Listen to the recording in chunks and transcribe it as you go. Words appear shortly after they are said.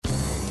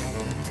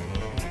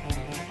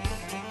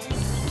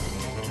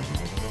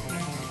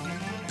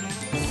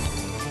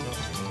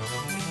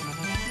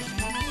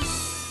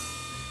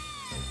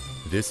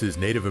This is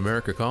Native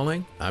America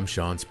Calling. I'm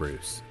Sean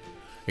Spruce.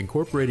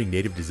 Incorporating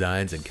native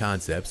designs and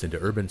concepts into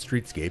urban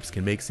streetscapes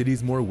can make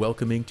cities more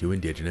welcoming to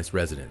indigenous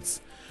residents.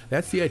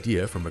 That's the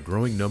idea from a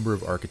growing number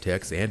of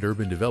architects and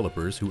urban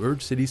developers who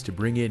urge cities to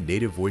bring in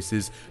native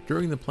voices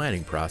during the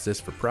planning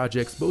process for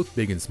projects both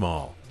big and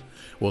small.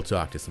 We'll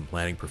talk to some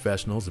planning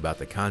professionals about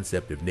the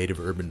concept of native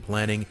urban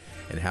planning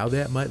and how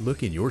that might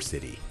look in your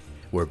city.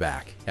 We're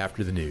back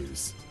after the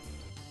news.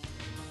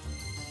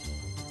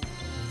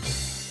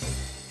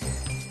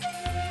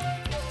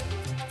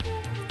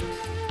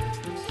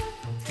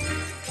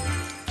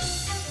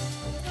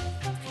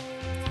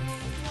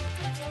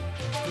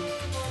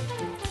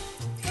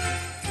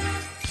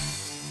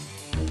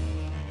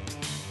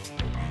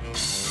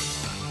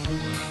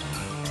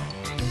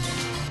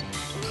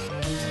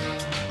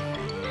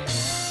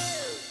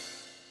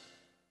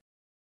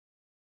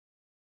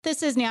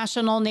 This is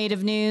National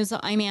Native News.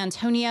 I'm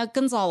Antonia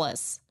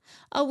Gonzalez.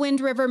 A Wind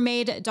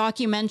River-made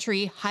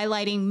documentary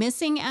highlighting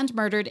missing and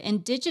murdered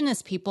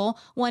Indigenous people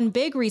won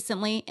big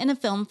recently in a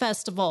film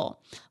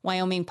festival.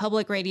 Wyoming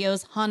Public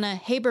Radio's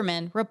Hannah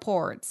Haberman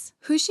reports.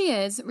 Who She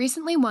Is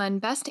recently won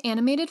Best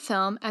Animated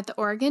Film at the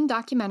Oregon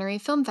Documentary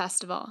Film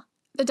Festival.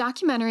 The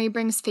documentary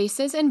brings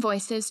faces and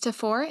voices to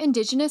 4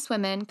 Indigenous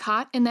women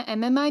caught in the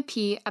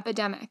MMIP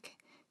epidemic: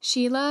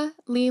 Sheila,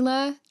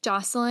 Leela,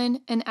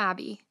 Jocelyn, and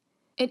Abby.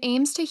 It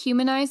aims to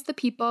humanize the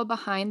people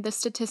behind the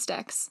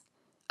statistics.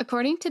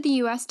 According to the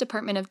U.S.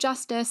 Department of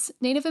Justice,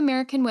 Native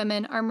American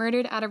women are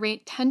murdered at a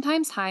rate 10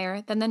 times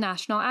higher than the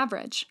national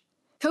average.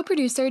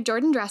 Co-producer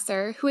Jordan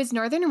Dresser, who is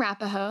Northern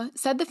Arapaho,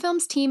 said the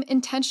film's team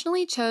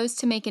intentionally chose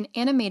to make an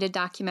animated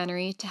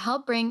documentary to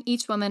help bring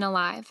each woman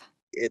alive.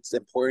 It's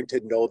important to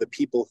know the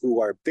people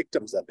who are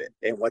victims of it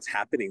and what's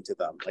happening to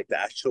them, like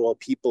the actual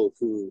people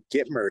who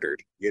get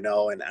murdered,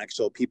 and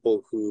actual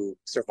people who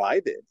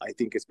survive it. I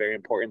think it's very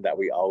important that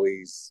we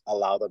always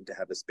allow them to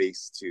have a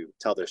space to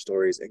tell their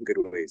stories in good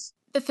ways.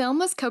 The film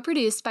was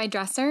co-produced by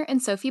Dresser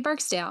and Sophie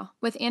Barksdale,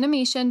 with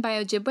animation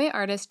by Ojibwe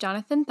artist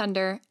Jonathan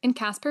Thunder and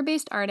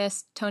Casper-based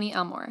artist Tony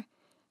Elmore.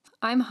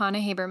 I'm Hannah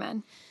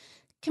Haberman.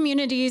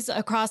 Communities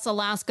across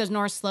Alaska's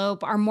North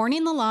Slope are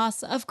mourning the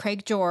loss of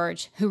Craig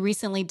George, who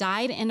recently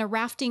died in a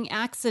rafting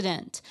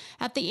accident.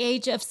 At the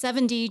age of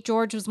 70,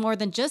 George was more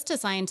than just a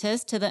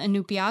scientist to the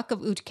Inupiaq of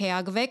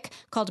Utqiagvik,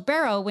 called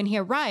Barrow, when he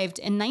arrived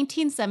in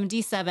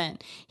 1977.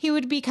 He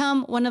would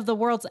become one of the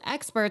world's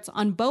experts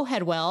on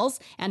bowhead whales,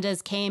 and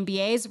as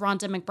KMBA's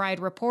Rhonda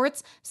McBride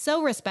reports, so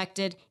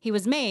respected, he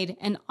was made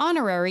an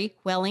honorary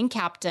whaling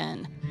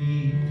captain.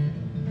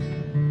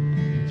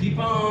 Keep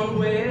on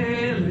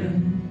whaling.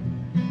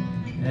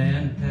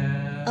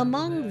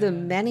 Among the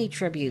many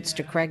tributes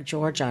to Craig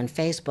George on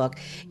Facebook,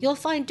 you'll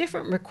find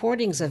different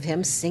recordings of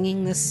him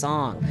singing this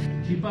song,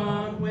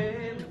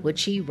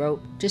 which he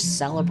wrote to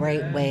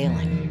celebrate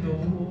whaling.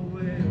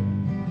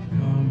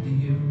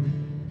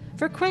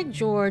 For Craig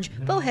George,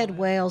 bowhead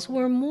whales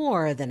were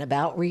more than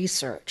about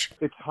research.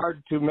 It's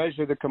hard to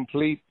measure the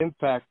complete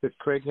impact that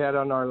Craig had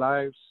on our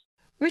lives.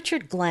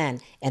 Richard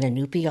Glenn, an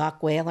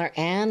Inupiaq whaler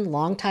and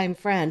longtime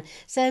friend,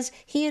 says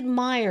he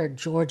admired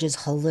George's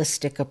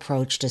holistic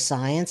approach to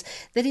science,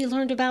 that he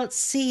learned about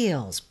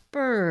seals,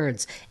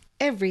 birds,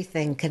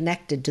 everything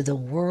connected to the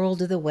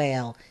world of the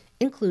whale,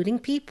 including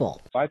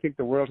people. I think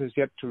the world has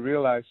yet to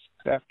realize,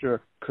 after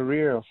a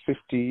career of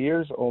 50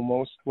 years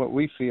almost, what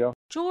we feel.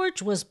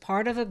 George was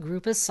part of a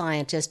group of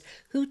scientists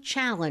who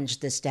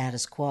challenged the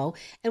status quo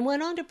and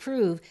went on to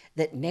prove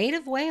that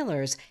native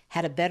whalers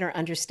had a better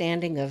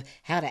understanding of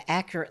how to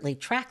accurately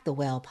track the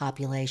whale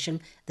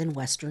population than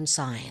Western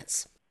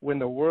science. When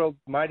the world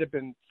might have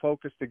been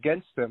focused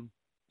against them,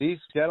 these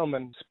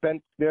gentlemen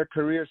spent their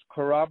careers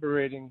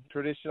corroborating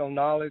traditional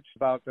knowledge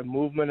about the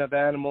movement of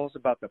animals,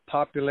 about the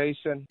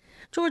population.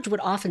 George would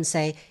often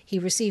say he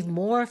received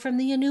more from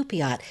the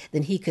Inupiat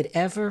than he could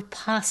ever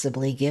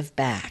possibly give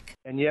back.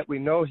 And yet we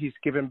know he's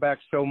given back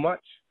so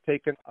much,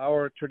 taken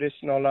our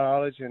traditional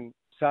knowledge and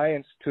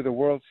science to the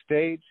world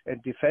stage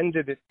and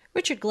defended it.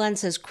 Richard Glenn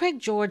says Craig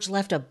George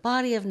left a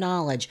body of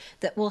knowledge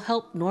that will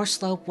help North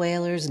Slope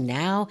whalers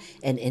now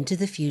and into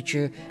the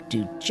future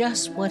do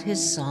just what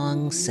his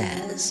song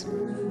says.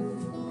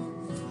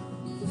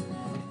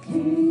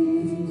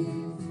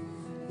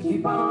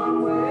 Keep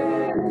on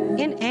whaling.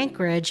 In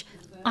Anchorage,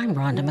 I'm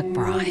Rhonda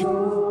McBride.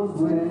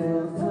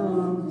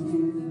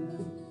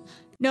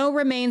 No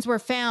remains were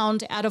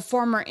found at a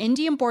former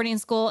Indian boarding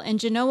school in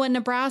Genoa,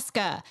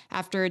 Nebraska.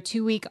 After a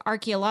 2-week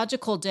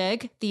archaeological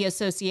dig, the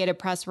Associated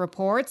Press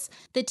reports,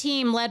 the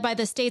team led by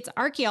the state's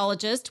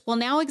archaeologist will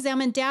now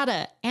examine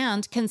data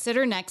and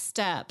consider next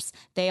steps.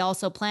 They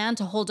also plan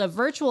to hold a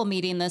virtual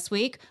meeting this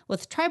week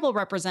with tribal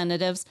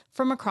representatives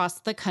from across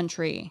the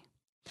country.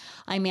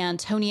 I'm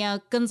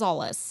Antonia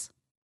Gonzalez.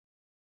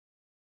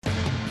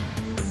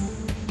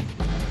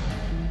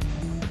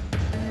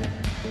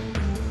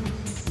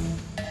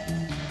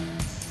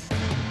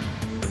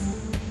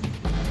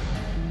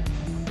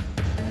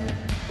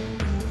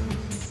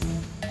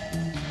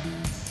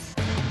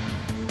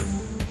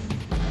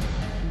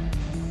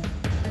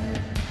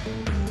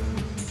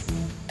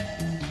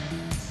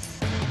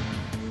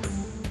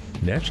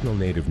 National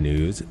Native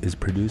News is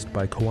produced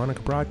by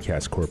Koahnic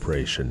Broadcast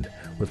Corporation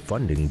with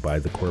funding by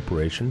the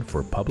Corporation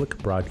for Public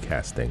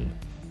Broadcasting.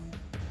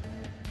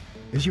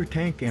 Is your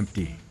tank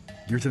empty?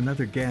 There's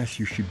another gas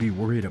you should be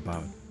worried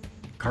about.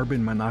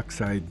 Carbon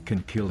monoxide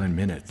can kill in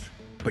minutes,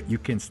 but you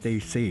can stay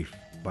safe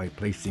by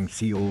placing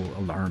CO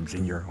alarms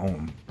in your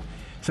home.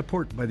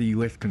 Support by the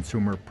U.S.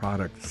 Consumer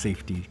Product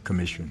Safety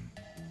Commission.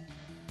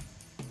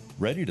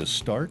 Ready to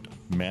start,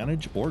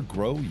 manage, or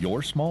grow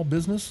your small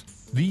business?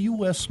 The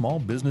U.S. Small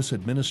Business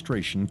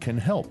Administration can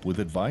help with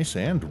advice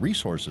and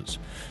resources.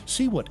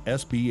 See what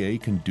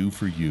SBA can do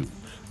for you.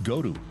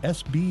 Go to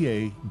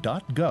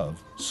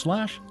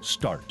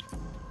sba.gov/start.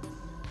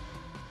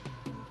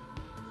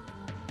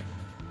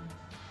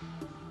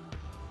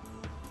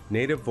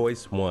 Native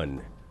Voice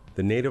One,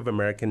 the Native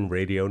American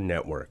Radio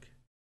Network.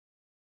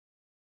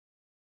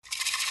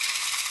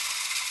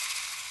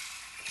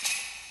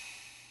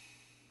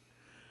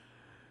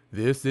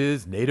 This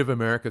is Native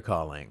America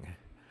Calling.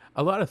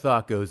 A lot of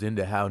thought goes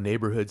into how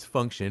neighborhoods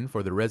function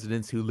for the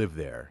residents who live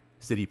there.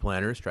 City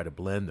planners try to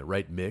blend the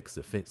right mix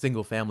of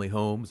single-family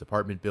homes,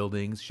 apartment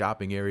buildings,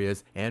 shopping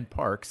areas, and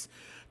parks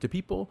to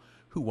people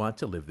who want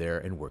to live there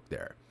and work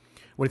there.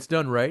 When it's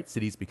done right,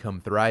 cities become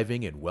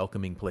thriving and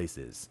welcoming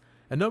places.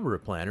 A number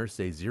of planners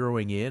say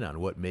zeroing in on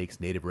what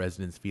makes Native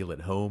residents feel at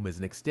home is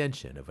an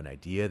extension of an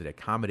idea that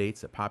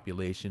accommodates a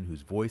population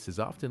whose voice is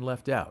often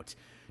left out.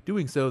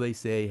 Doing so, they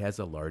say, has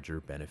a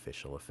larger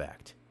beneficial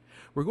effect.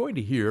 We're going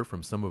to hear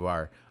from some of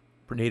our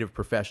Native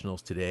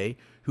professionals today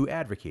who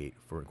advocate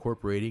for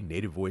incorporating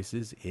Native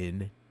voices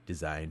in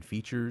design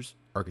features,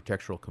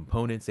 architectural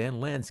components, and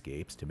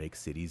landscapes to make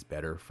cities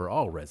better for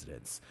all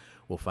residents.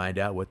 We'll find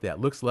out what that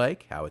looks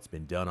like, how it's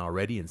been done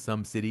already in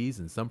some cities,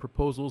 and some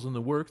proposals in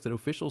the works that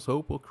officials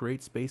hope will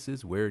create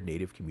spaces where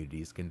Native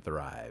communities can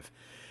thrive.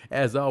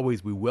 As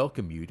always, we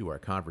welcome you to our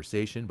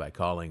conversation by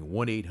calling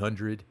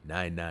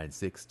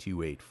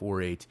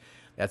 1-800-996-2848.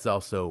 That's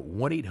also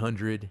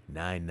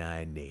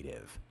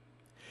 1-800-99-NATIVE.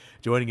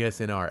 Joining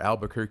us in our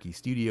Albuquerque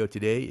studio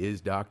today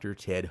is Dr.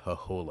 Ted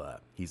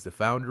Hohola. He's the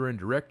founder and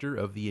director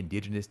of the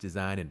Indigenous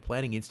Design and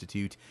Planning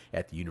Institute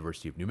at the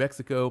University of New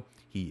Mexico.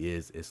 He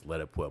is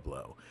Isleta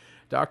Pueblo.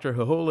 Dr.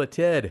 Hohola,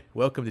 Ted,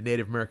 welcome to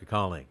Native America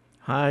Calling.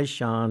 Hi,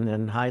 Sean,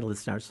 and hi,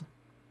 listeners.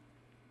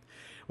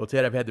 Well,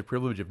 Ted, I've had the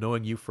privilege of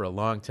knowing you for a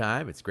long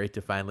time. It's great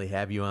to finally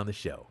have you on the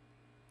show.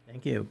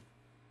 Thank you.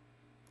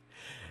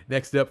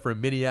 Next up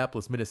from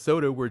Minneapolis,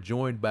 Minnesota, we're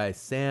joined by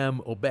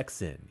Sam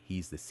Obekson.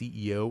 He's the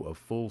CEO of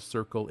Full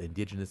Circle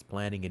Indigenous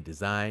Planning and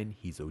Design.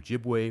 He's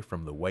Ojibwe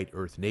from the White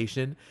Earth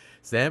Nation.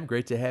 Sam,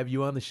 great to have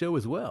you on the show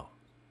as well.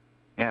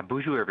 Yeah,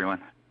 bonjour,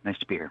 everyone. Nice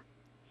to be here.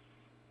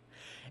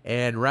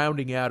 And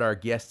rounding out our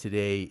guest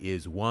today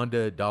is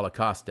Wanda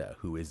Dalacosta,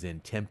 who is in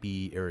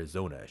Tempe,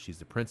 Arizona. She's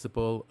the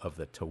principal of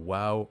the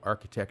Tawau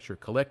Architecture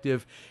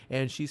Collective,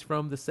 and she's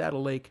from the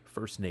Saddle Lake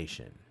First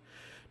Nation.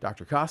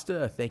 Dr.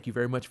 Costa, thank you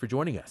very much for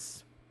joining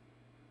us.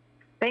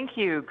 Thank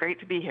you. Great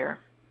to be here.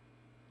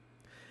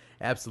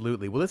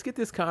 Absolutely. Well, let's get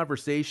this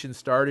conversation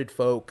started,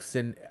 folks.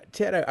 And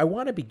Ted, I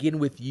want to begin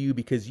with you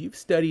because you've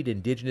studied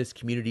indigenous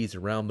communities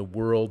around the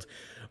world.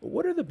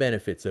 What are the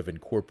benefits of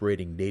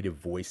incorporating Native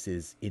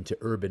voices into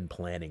urban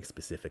planning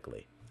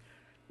specifically?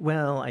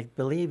 Well, I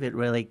believe it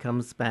really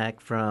comes back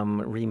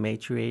from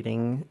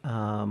rematriating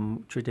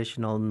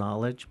traditional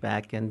knowledge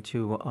back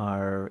into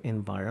our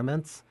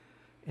environments.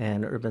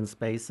 And urban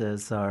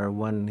spaces are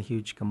one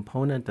huge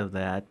component of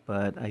that,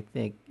 but I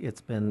think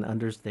it's been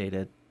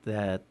understated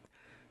that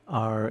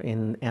our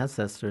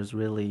ancestors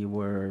really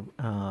were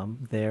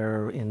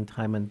there in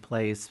time and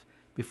place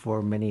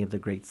before many of the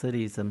great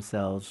cities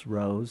themselves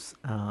rose.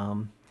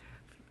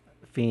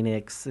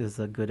 Phoenix is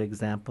a good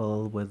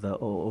example with the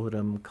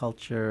O'odham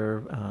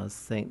culture,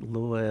 St.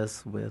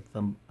 Louis with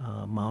the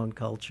Mound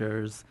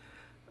cultures.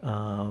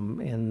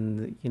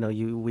 And you know,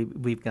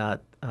 we've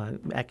got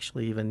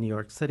actually even New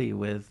York City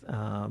with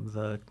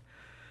the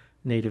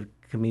Native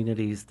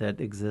communities that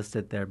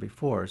existed there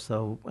before.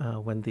 So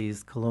when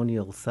these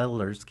colonial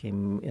settlers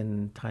came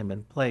in time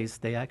and place,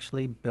 they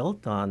actually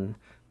built on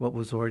what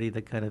was already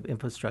the kind of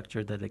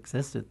infrastructure that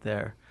existed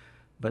there.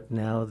 But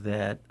now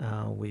that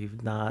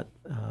we've not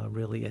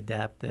really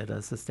adapted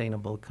a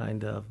sustainable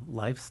kind of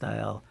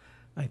lifestyle,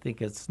 I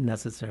think it's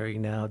necessary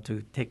now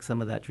to take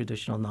some of that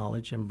traditional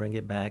knowledge and bring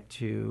it back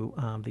to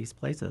these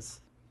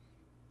places.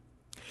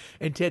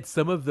 And Ted,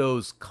 some of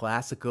those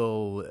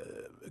classical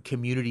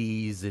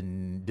communities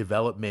and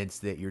developments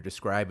that you're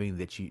describing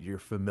that you're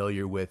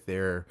familiar with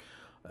there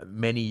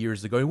many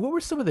years ago, and what were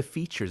some of the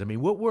features? I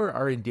mean, what were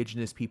our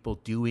indigenous people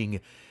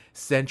doing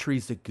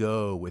centuries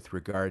ago with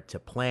regard to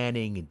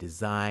planning and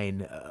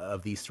design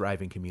of these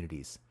thriving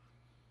communities?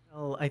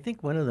 Well, I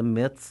think one of the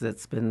myths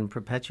that's been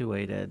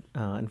perpetuated,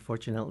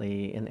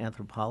 unfortunately, in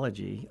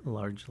anthropology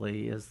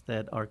largely, is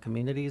that our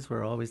communities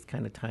were always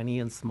kind of tiny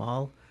and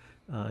small.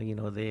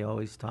 They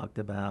always talked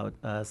about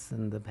us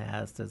in the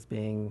past as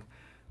being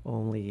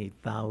only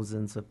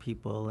thousands of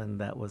people, and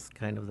that was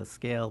kind of the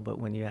scale. But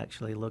when you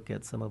actually look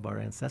at some of our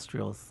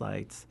ancestral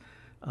sites,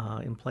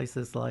 In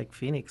places like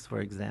Phoenix, for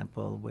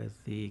example,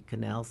 with the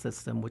canal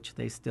system, which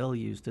they still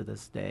use to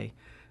this day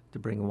to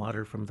bring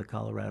water from the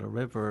Colorado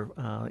River,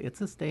 it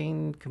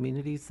sustained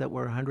communities that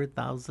were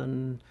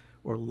 100,000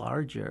 or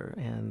larger,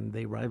 and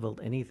they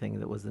rivaled anything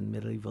that was in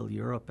medieval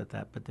Europe at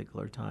that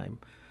particular time.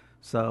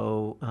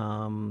 So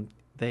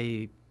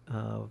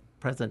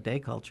present-day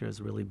culture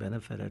has really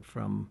benefited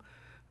from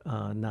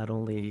not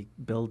only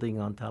building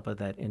on top of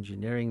that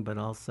engineering, but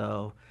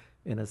also,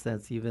 in a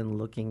sense, even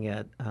looking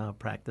at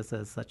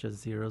practices such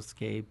as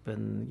xeriscape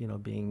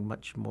and, being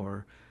much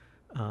more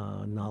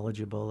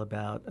knowledgeable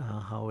about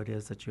how it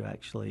is that you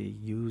actually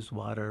use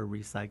water,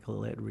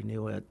 recycle it,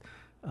 renew it,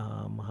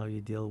 how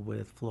you deal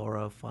with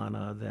flora,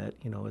 fauna that,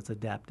 is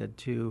adapted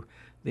to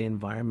the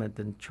environment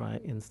and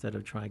instead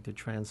of trying to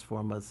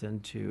transform us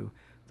into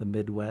the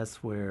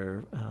Midwest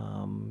where,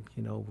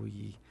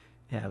 we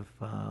have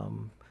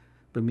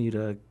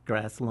Bermuda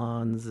grass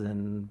lawns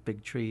and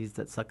big trees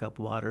that suck up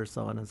water,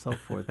 so on and so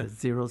forth. The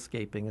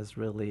xeriscaping is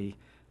really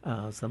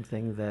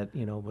something that,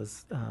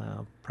 was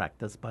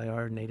practiced by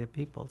our native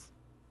peoples.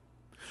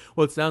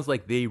 Well, it sounds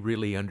like they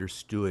really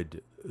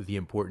understood the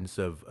importance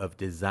of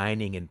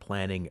designing and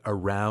planning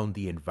around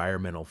the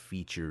environmental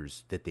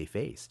features that they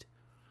faced.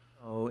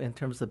 Oh, in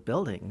terms of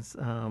buildings,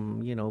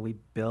 we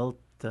built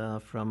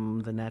from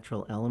the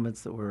natural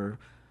elements that were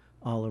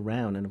all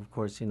around. And of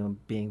course,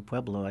 being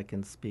Pueblo, I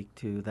can speak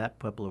to that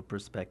Pueblo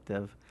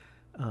perspective.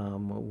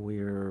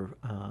 We're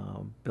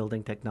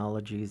building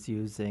technologies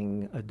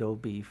using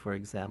Adobe, for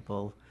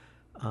example,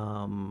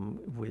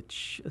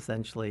 which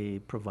essentially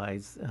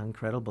provides an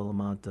incredible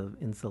amount of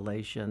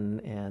insulation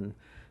and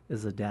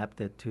is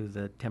adapted to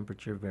the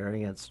temperature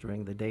variance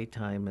during the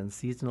daytime and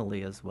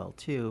seasonally as well,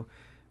 too,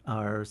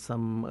 are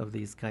some of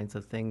these kinds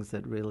of things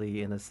that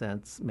really, in a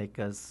sense, make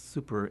us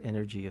super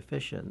energy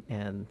efficient.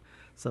 And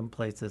some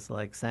places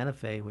like Santa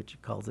Fe, which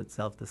calls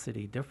itself the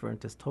city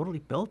different, is totally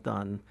built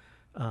on,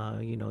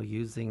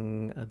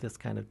 using this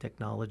kind of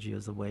technology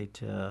as a way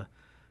to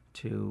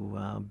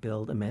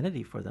build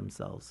amenity for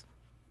themselves.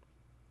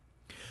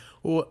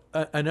 Well,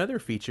 another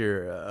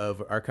feature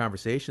of our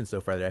conversation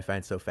so far that I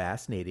find so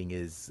fascinating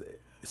is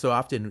so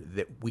often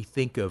that we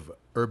think of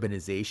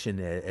urbanization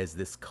as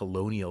this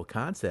colonial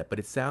concept, but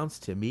it sounds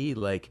to me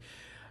like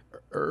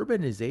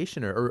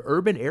urbanization or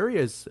urban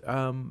areas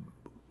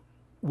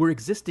were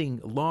existing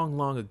long,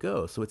 long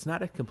ago. So it's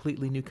not a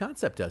completely new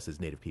concept to us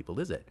as Native people,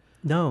 is it?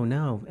 No.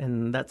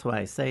 And that's why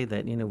I say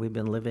that, we've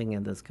been living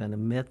in this kind of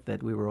myth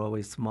that we were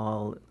always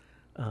small,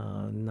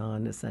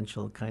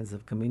 non-essential kinds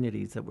of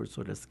communities that were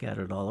sort of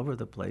scattered all over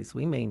the place.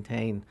 We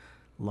maintain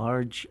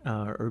large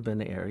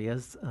urban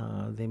areas.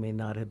 They may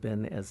not have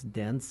been as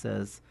dense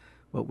as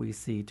what we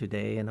see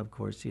today. And of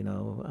course,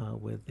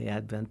 with the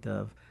advent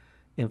of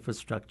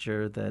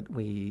infrastructure that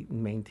we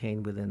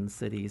maintain within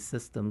city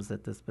systems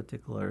at this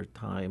particular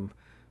time.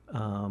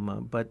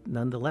 But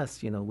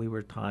nonetheless, we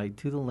were tied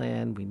to the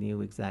land. We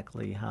knew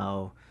exactly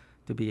how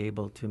to be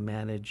able to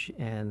manage,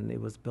 and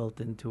it was built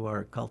into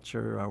our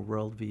culture, our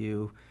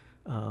worldview.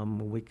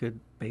 We could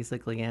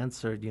basically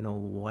answer,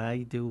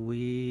 why do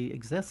we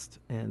exist?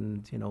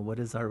 And, what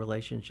is our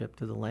relationship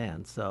to the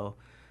land? So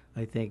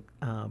I think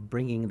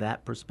bringing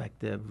that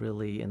perspective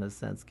really, in a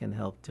sense, can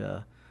help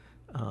to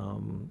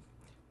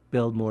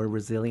build more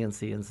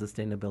resiliency and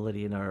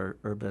sustainability in our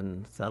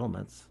urban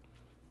settlements.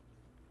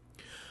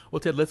 Well,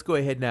 Ted, let's go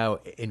ahead now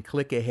and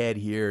click ahead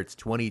here. It's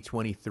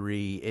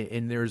 2023,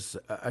 and there's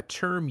a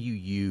term you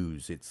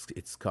use.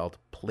 It's called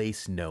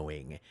place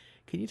knowing.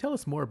 Can you tell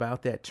us more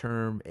about that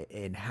term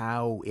and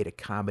how it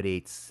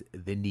accommodates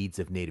the needs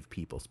of Native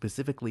people,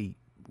 specifically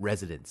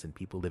residents and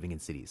people living in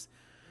cities?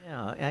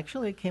 Yeah,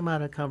 actually it came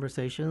out of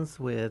conversations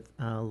with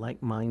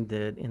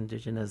like-minded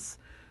Indigenous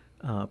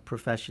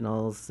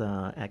professionals,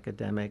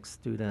 academics,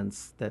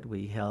 students that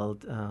we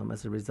held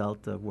as a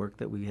result of work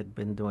that we had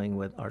been doing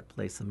with Art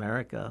Place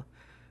America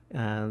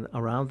and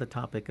around the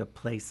topic of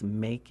place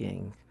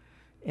making.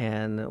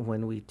 And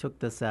when we took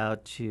this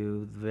out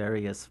to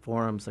various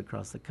forums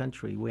across the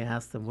country, we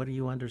asked them, what do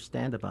you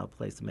understand about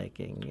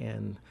placemaking?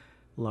 And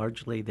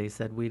largely they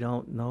said, we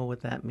don't know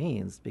what that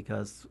means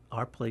because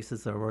our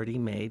places are already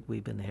made,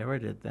 we've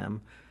inherited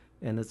them,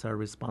 and it's our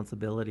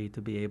responsibility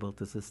to be able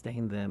to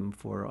sustain them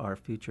for our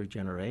future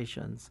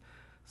generations.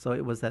 So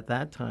it was at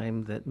that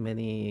time that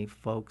many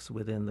folks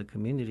within the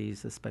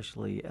communities,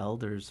 especially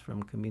elders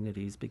from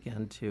communities,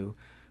 began to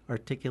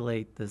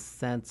articulate this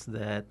sense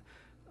that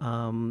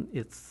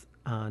it's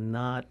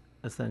not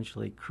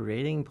essentially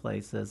creating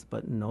places,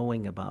 but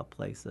knowing about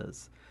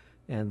places.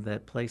 And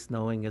that place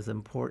knowing is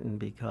important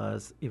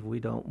because if we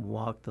don't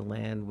walk the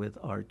land with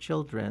our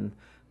children,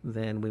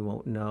 then we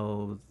won't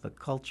know the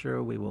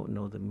culture, we won't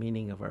know the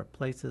meaning of our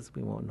places,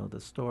 we won't know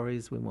the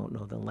stories, we won't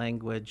know the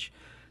language,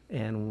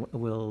 and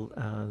we'll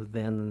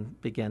then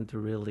begin to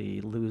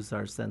really lose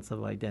our sense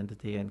of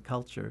identity and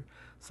culture.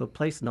 So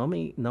place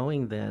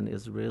knowing then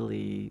is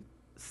really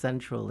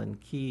central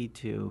and key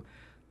to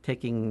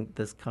taking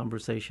this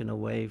conversation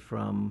away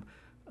from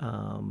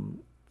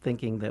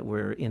thinking that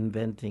we're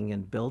inventing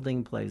and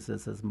building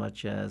places as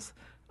much as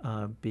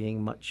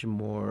being much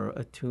more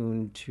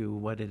attuned to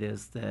what it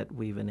is that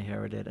we've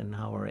inherited and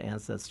how our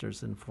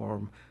ancestors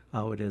inform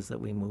how it is that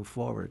we move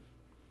forward.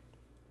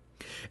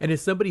 And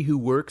as somebody who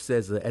works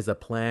as a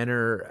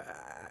planner,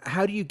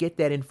 how do you get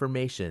that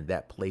information,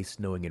 that place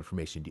knowing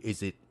information?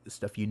 Is it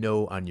stuff you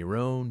know on your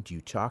own? Do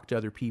you talk to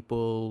other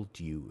people?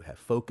 Do you have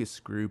focus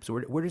groups?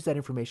 Where does that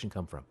information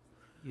come from?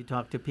 You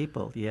talk to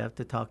people. You have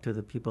to talk to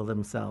the people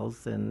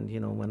themselves. And,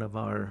 one of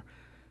our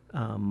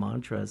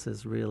mantras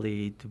is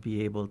really to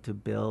be able to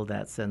build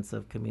that sense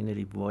of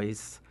community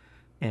voice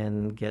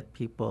and get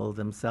people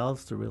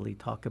themselves to really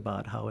talk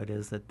about how it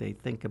is that they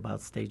think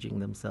about staging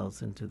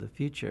themselves into the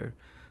future.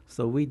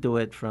 So we do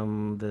it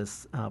from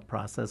this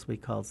process we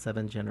call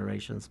 7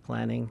 generations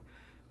planning,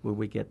 where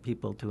we get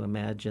people to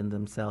imagine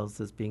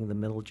themselves as being the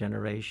middle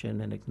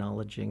generation and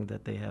acknowledging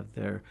that they have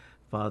their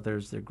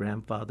fathers, their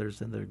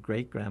grandfathers, and their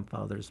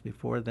great-grandfathers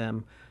before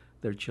them,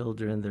 their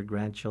children, their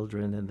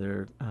grandchildren, and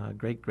their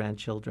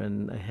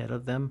great-grandchildren ahead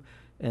of them,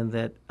 and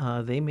that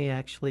they may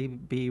actually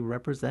be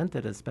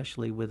represented,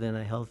 especially within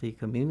a healthy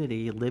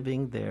community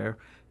living there,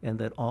 and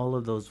that all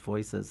of those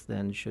voices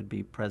then should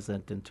be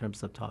present in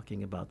terms of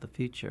talking about the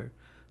future.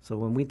 So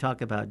when we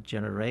talk about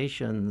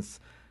generations,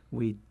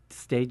 we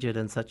stage it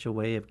in such a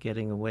way of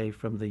getting away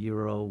from the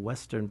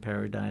Euro-Western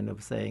paradigm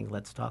of saying,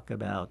 let's talk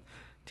about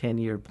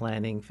 10-year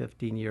planning,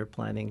 15-year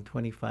planning,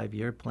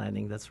 25-year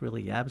planning. That's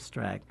really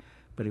abstract.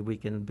 But if we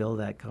can build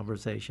that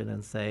conversation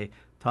and say,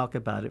 talk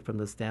about it from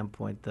the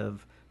standpoint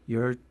of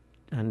your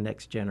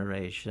next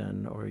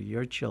generation or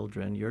your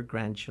children, your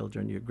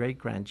grandchildren, your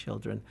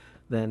great-grandchildren,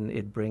 then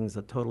it brings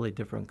a totally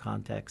different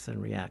context and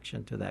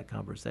reaction to that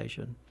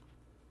conversation.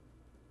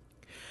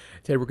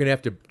 Ted, we're going to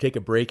have to take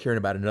a break here in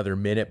about another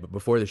minute, but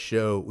before the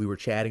show, we were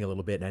chatting a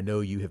little bit, and I know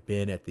you have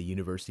been at the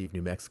University of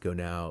New Mexico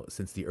now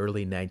since the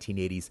early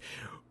 1980s.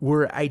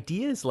 Were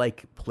ideas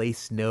like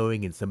place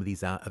knowing and some of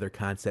these other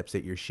concepts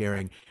that you're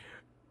sharing,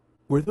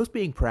 were those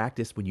being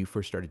practiced when you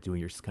first started doing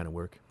your kind of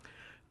work?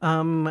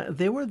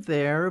 They were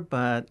there,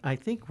 but I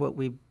think what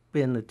we've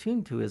been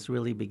attuned to is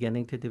really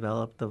beginning to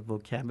develop the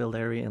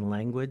vocabulary and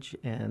language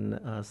and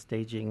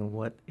staging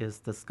what is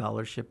the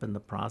scholarship and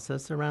the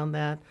process around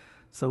that.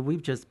 So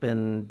we've just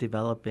been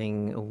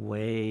developing a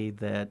way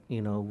that,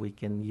 we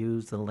can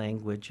use the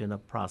language in a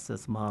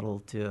process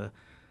model to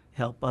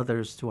help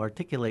others to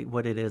articulate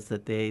what it is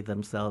that they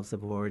themselves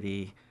have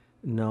already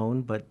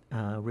known, but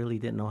really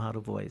didn't know how to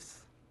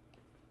voice.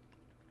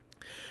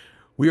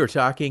 We are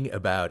talking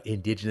about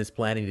Indigenous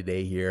planning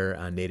today here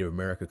on Native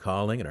America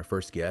Calling, and our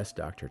first guest,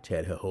 Dr.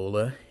 Ted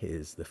Hahola,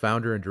 is the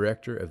founder and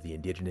director of the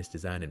Indigenous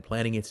Design and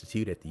Planning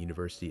Institute at the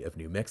University of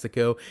New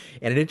Mexico.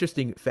 And an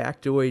interesting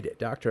factoid,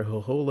 Dr.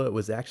 Hahola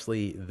was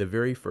actually the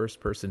very first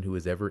person who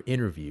was ever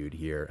interviewed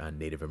here on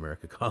Native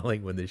America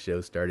Calling when the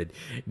show started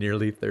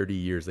nearly 30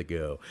 years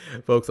ago.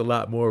 Folks, a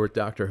lot more with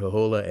Dr.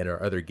 Hahola and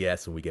our other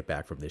guests when we get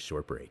back from this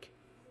short break.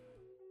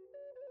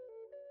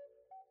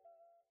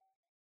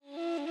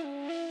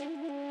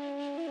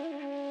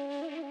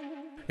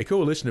 A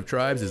coalition of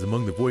tribes is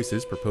among the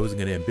voices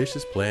proposing an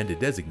ambitious plan to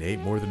designate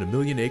more than 1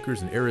 million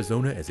acres in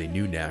Arizona as a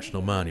new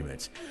national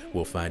monument.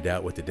 We'll find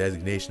out what the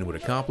designation would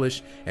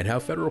accomplish and how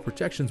federal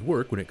protections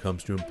work when it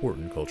comes to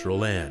important cultural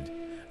land.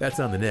 That's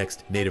on the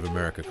next Native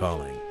America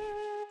Calling.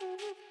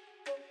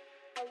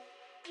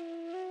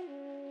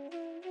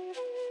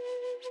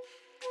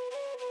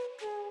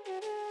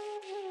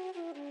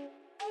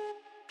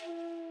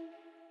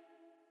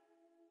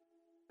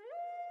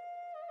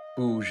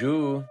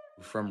 Bonjour.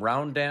 From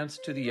round dance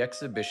to the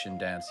exhibition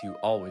dance, you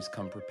always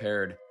come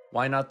prepared.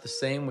 Why not the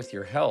same with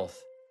your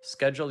health?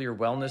 Schedule your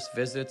wellness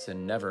visits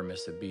and never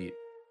miss a beat.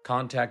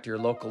 Contact your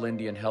local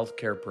Indian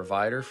healthcare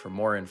provider for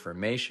more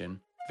information.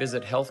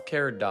 Visit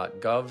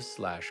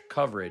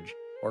healthcare.gov/coverage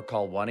or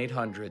call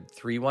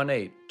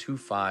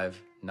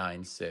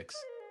 1-800-318-2596.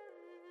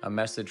 A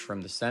message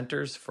from the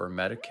Centers for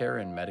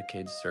Medicare and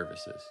Medicaid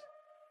Services.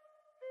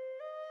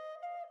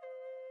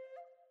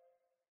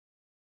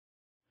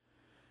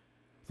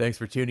 Thanks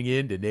for tuning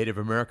in to Native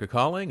America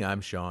Calling.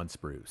 I'm Sean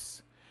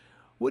Spruce.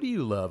 What do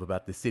you love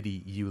about the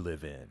city you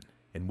live in?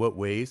 In what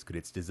ways could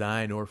its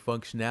design or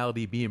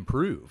functionality be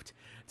improved?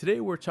 Today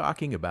we're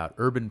talking about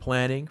urban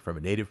planning from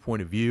a Native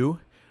point of view.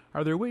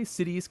 Are there ways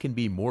cities can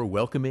be more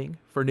welcoming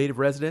for Native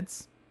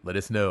residents? Let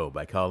us know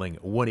by calling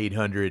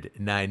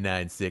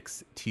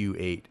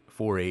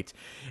 1-800-996-2848.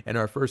 And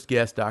our first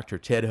guest, Dr.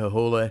 Ted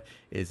Hahola,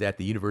 is at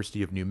the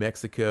University of New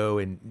Mexico.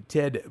 And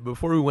Ted,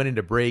 before we went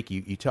into break,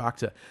 you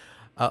talked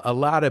a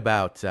lot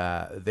about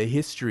the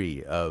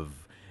history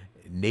of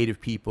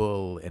Native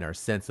people and our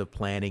sense of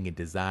planning and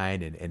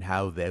design and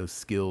how those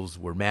skills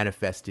were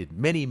manifested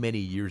many, many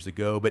years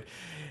ago. But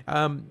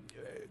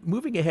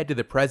moving ahead to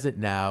the present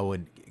now,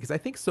 and because I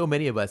think so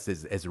many of us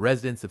as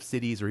residents of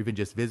cities or even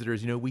just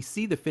visitors, we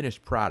see the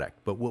finished product,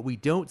 but what we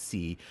don't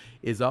see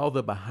is all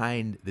the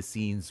behind the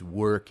scenes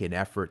work and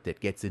effort that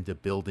gets into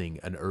building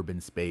an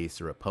urban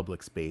space or a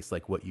public space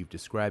like what you've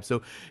described.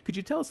 So could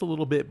you tell us a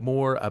little bit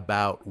more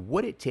about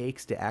what it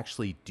takes to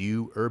actually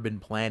do urban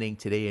planning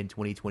today in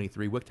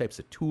 2023? What types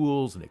of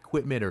tools and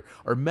equipment or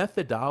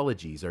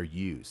methodologies are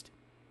used?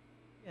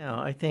 Yeah,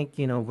 I think,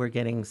 we're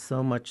getting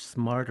so much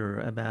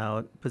smarter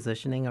about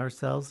positioning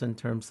ourselves in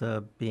terms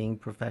of being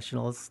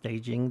professionals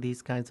staging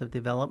these kinds of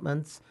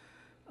developments.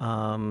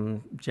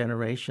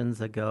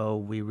 Generations ago,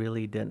 we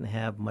really didn't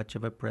have much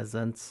of a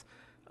presence.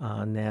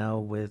 Now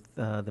with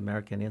the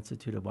American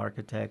Institute of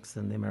Architects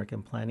and the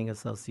American Planning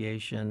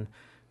Association,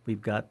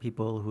 we've got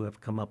people who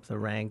have come up the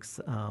ranks,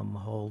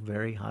 hold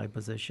very high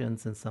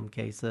positions in some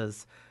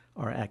cases,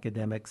 are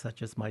academics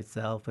such as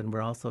myself, and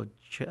we're also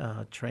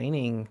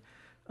training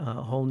a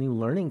whole new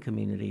learning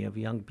community of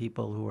young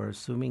people who are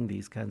assuming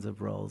these kinds of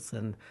roles.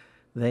 And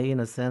they, in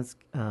a sense,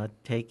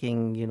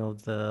 taking,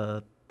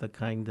 the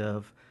kind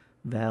of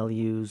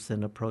values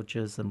and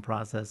approaches and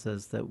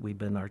processes that we've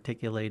been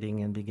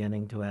articulating and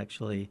beginning to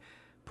actually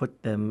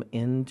put them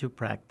into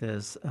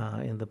practice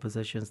in the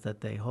positions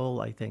that they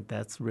hold. I think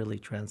that's really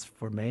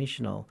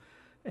transformational.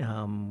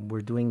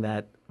 We're doing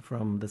that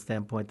from the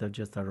standpoint of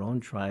just our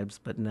own tribes,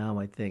 but now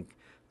I think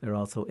they're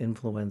also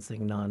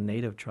influencing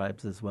non-native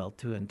tribes as well,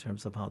 too, in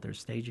terms of how they're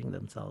staging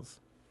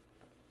themselves.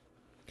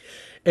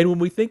 And when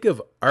we think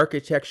of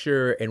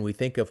architecture and we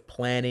think of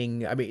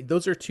planning, I mean,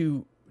 those are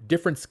two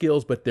different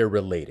skills, but they're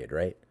related,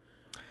 right?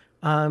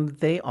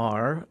 They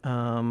are,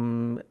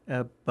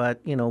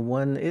 but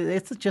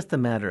it's just a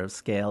matter of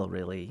scale,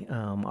 really.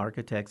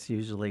 Architects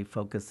usually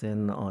focus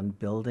in on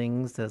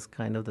buildings as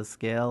kind of the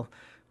scale,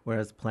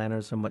 whereas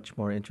planners are much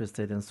more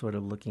interested in sort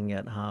of looking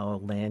at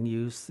how land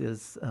use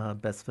is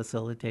best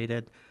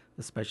facilitated,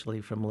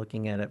 especially from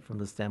looking at it from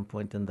the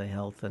standpoint in the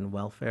health and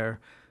welfare.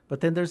 But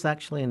then there's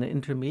actually an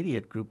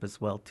intermediate group as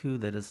well, too,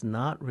 that is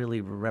not really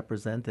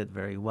represented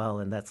very well,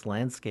 and that's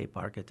landscape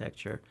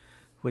architecture,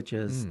 which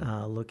is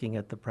looking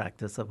at the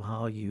practice of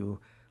how you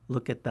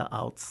look at the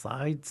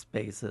outside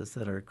spaces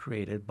that are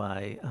created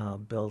by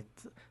built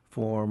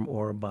form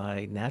or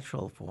by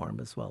natural form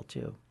as well,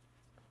 too.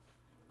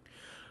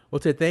 Well,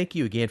 Ted, thank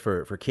you again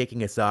for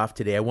kicking us off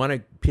today. I want to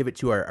pivot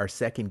to our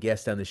second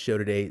guest on the show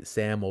today,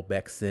 Sam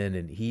Olbekson,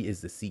 and he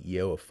is the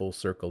CEO of Full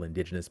Circle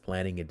Indigenous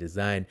Planning and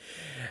Design.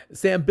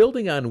 Sam,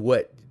 building on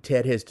what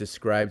Ted has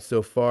described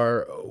so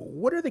far,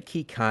 what are the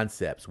key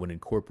concepts when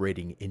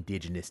incorporating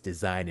Indigenous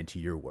design into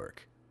your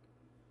work?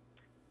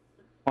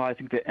 Well, I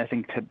think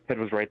Ted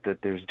was right that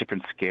there's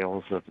different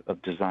scales of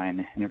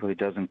design, and it really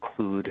does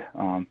include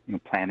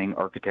planning,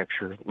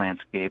 architecture,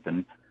 landscape,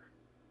 and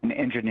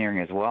engineering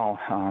as well.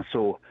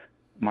 So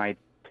my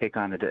take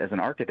on it as an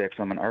architect,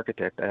 so I'm an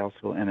architect, I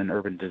also am an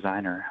urban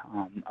designer.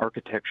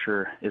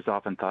 Architecture is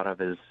often thought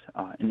of as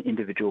an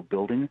individual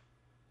building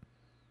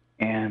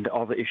and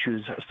all the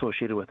issues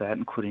associated with that,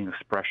 including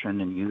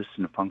expression and use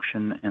and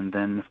function. And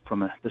then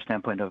from the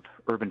standpoint of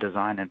urban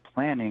design and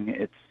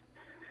planning,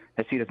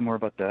 I see it as more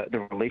about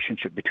the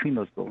relationship between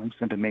those buildings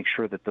and to make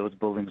sure that those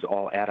buildings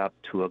all add up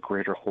to a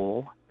greater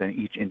whole than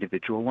each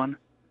individual one.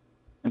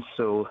 And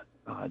so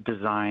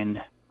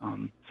design,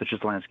 such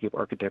as landscape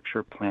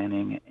architecture,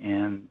 planning,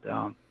 and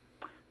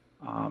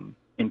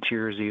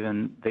interiors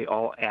even, they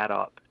all add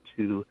up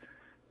to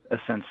a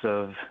sense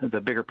of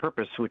the bigger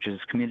purpose, which is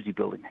community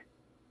building.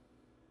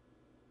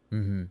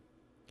 Mm-hmm.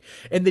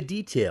 And the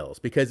details,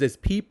 because as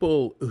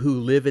people who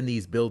live in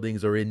these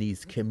buildings or in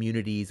these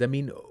communities, I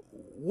mean,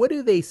 what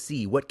do they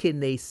see? What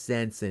can they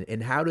sense?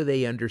 And how do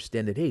they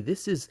understand that, hey,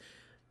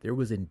 there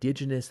was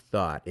indigenous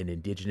thought and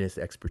indigenous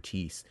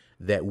expertise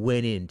that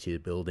went into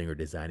building or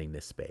designing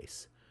this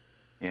space?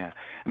 Yeah.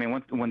 I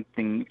mean, one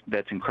thing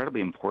that's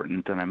incredibly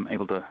important, and I'm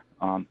able to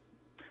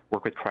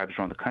work with tribes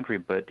around the country,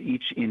 but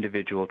each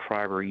individual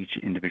tribe or each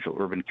individual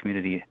urban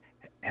community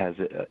has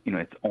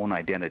its own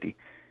identity,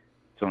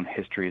 its own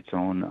history, its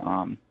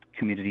own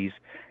communities.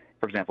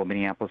 For example,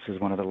 Minneapolis is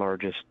one of the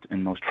largest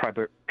and most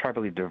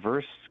tribally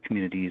diverse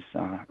communities,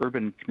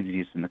 urban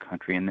communities in the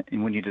country. And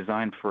when you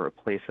design for a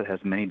place that has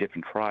many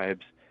different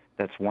tribes,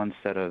 that's one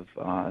set of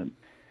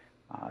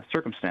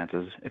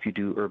circumstances. If you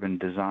do urban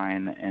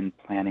design and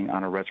planning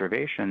on a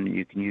reservation,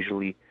 you can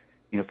usually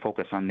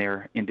focus on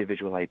their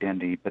individual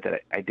identity. But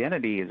that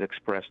identity is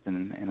expressed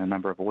in a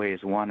number of ways.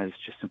 One is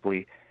just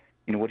simply,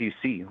 what do you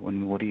see?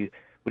 What do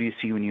you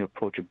see when you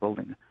approach a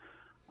building?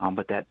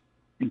 But that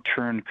in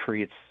turn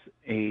creates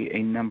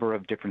a number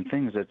of different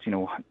things. That's,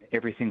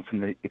 everything from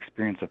the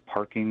experience of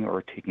parking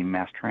or taking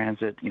mass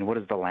transit. What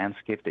is the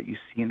landscape that you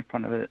see in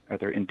front of it? Are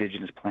there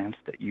indigenous plants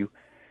that you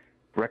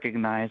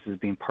recognize as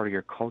being part of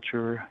your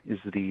culture? Is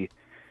the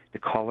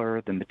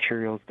color, the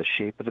materials, the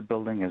shape of the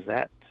building, is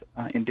that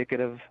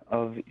indicative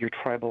of your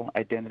tribal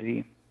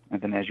identity?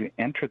 And then as you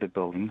enter the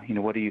building,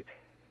 what do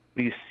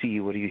you see?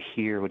 What do you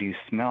hear? What do you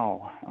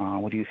smell?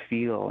 What do you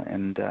feel?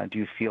 And do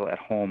you feel at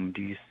home?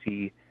 Do you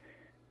see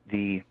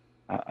the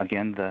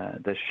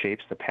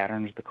shapes, the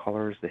patterns, the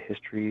colors, the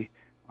history,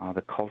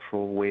 the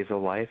cultural ways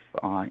of life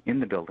in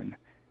the building.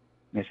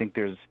 And I think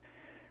there's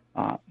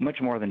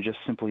much more than just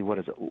simply what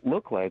does it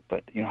look like,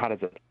 but how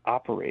does it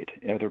operate?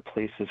 Are there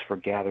places for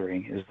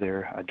gathering? Is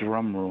there a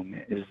drum room?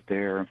 Is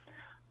there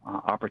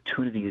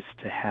opportunities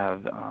to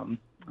have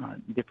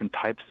different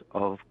types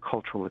of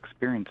cultural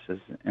experiences?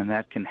 And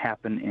that can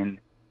happen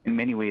in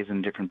many ways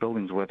in different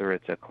buildings, whether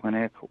it's a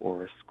clinic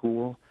or a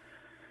school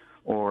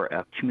or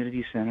a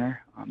community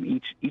center.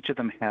 Each of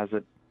them has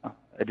a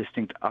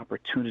distinct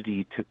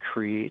opportunity to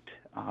create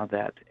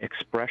that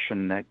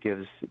expression that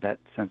gives that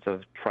sense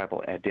of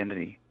tribal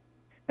identity.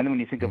 And then when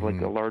you think of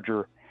like a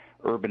larger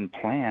urban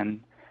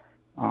plan,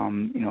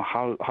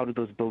 how do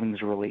those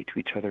buildings relate to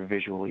each other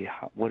visually?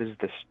 What is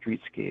the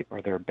streetscape?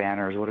 Are there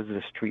banners? What is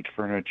the street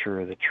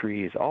furniture, the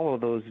trees? All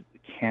of those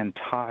can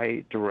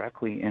tie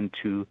directly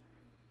into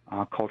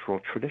cultural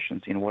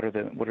traditions. What are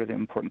the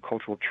important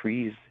cultural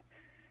trees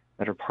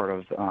that are part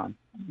of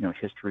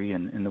history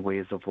and the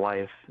ways of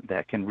life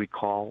that can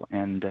recall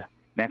and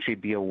actually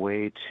be a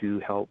way to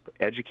help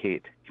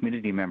educate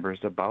community members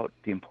about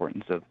the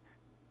importance of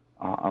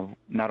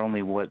not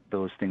only what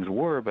those things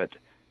were, but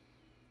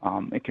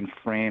it can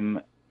frame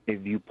a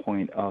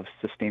viewpoint of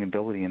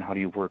sustainability and how do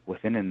you work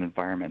within an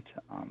environment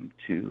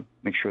to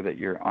make sure that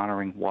you're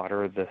honoring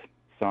water, the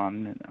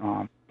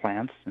sun,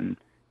 plants,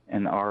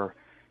 and our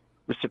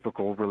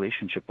reciprocal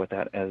relationship with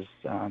that as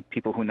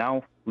people who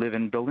now live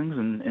in buildings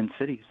and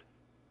cities.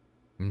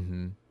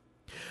 Mm-hmm.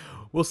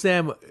 Well,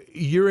 Sam,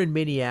 you're in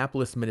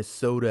Minneapolis,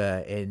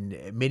 Minnesota,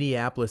 and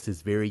Minneapolis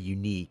is very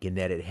unique in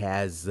that it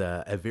has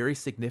a very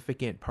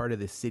significant part of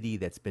the city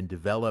that's been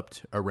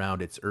developed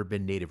around its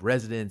urban native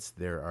residents.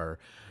 There are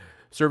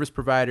service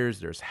providers,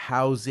 there's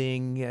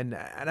housing, and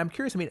I'm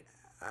curious,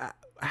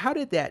 how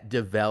did that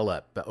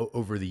develop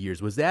over the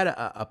years? Was that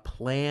a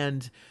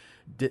planned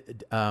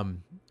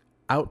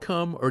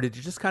outcome, or did it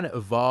just kind of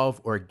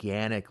evolve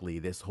organically,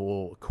 this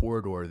whole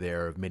corridor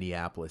there of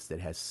Minneapolis that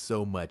has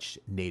so much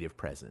native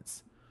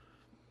presence?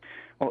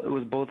 Well, it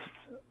was both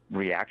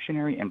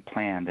reactionary and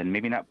planned, and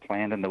maybe not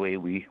planned in the way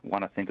we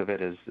want to think of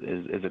it as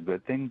a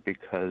good thing,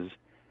 because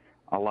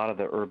a lot of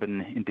the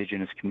urban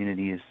indigenous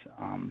communities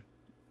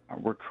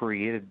were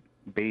created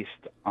based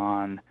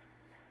on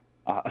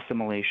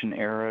assimilation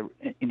era,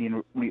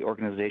 Indian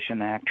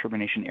Reorganization Act,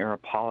 Termination era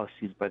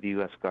policies by the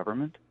U.S.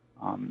 government.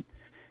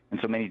 And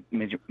so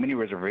many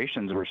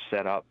reservations were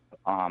set up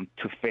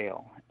to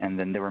fail. And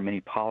then there were many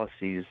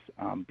policies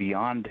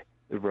beyond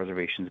the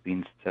reservations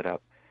being set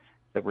up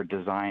that were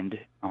designed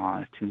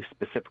to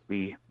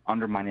specifically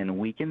undermine and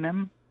weaken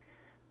them.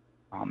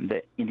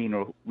 The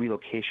Indian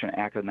Relocation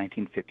Act of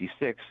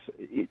 1956,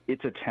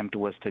 its attempt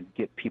was to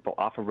get people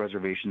off of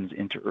reservations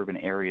into urban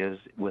areas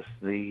with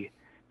the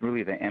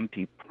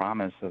empty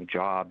promise of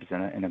jobs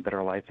and a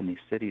better life in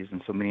these cities.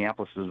 And so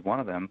Minneapolis is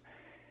one of them.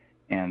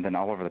 And then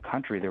all over the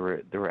country, there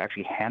were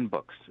actually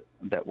handbooks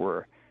that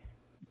were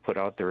put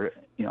out there,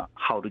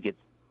 how to get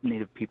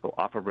Native people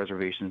off of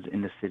reservations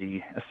in the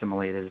city,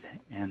 assimilated.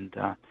 And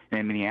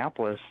in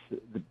Minneapolis,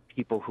 the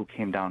people who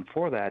came down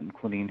for that,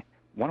 including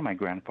one of my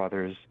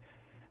grandfathers,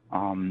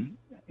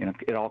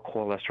 it all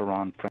coalesced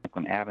around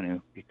Franklin Avenue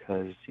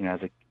because,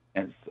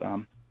 as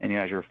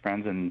your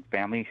friends and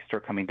family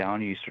start coming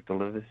down, you start to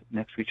live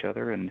next to each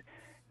other, and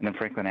then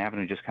Franklin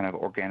Avenue just kind of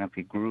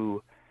organically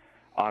grew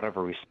out of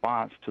a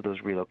response to those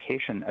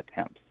relocation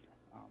attempts.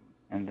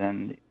 And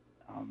then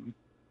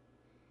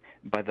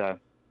by the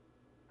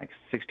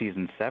 60s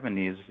and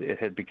 70s, it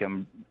had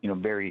become,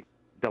 very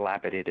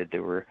dilapidated.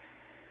 There were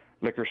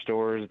liquor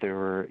stores, there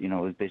were, it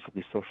was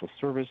basically social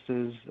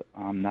services,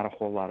 not a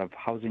whole lot of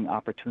housing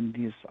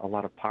opportunities, a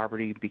lot of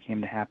poverty began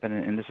to happen.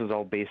 And this is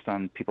all based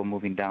on people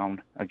moving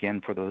down,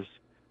 again, for the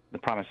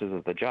promises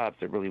of the jobs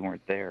that really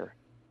weren't there.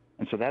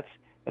 And so that's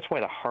why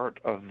the heart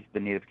of the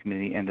Native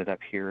community ended up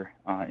here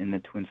in the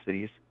Twin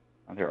Cities.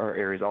 There are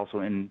areas also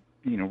in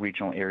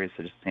regional areas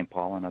such as St.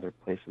 Paul and other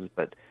places,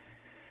 but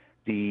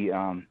the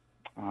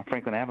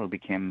Franklin Avenue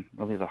became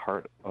really the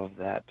heart of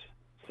that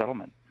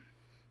settlement.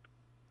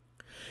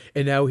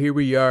 And now here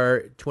we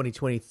are,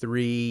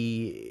 2023.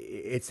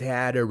 It's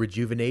had a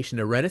rejuvenation,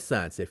 a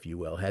renaissance, if you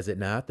will, has it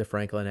not? The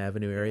Franklin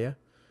Avenue area.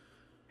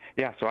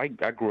 Yeah, so I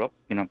grew up,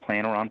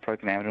 playing around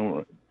Franklin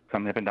Avenue,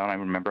 coming up and down. I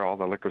remember all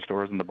the liquor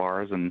stores and the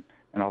bars and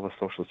all the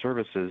social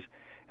services.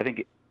 I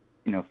think,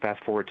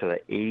 fast forward to the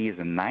 80s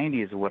and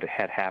 90s, what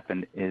had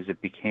happened is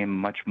it became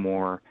much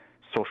more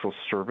social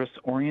service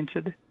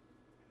oriented.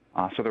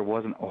 So there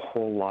wasn't a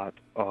whole lot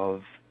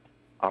of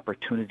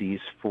opportunities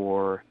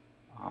for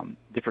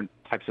different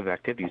types of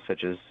activities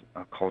such as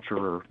culture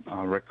or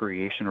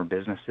recreation or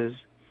businesses.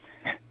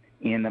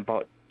 In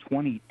about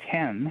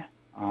 2010,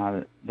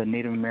 the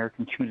Native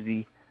American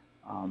community,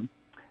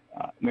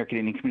 American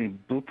Indian Community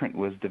Blueprint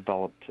was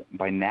developed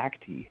by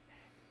NACTI.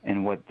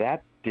 And what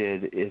that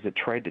did is it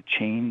tried to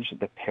change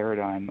the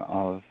paradigm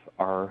of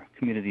our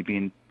community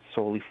being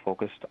solely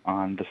focused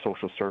on the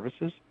social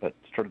services, but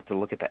started to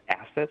look at the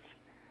assets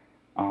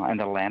and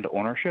the land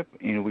ownership.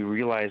 We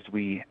realized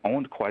we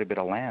owned quite a bit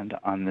of land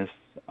on this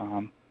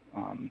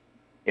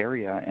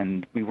area,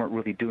 and we weren't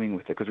really doing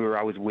with it because we were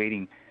always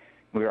waiting.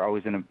 We were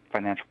always in a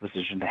financial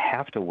position to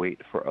have to wait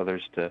for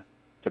others to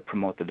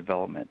promote the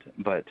development.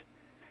 But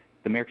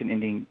the American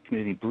Indian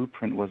Community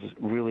Blueprint was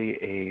really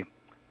a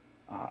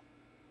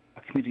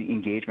community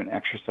engagement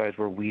exercise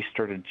where we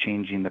started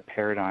changing the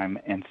paradigm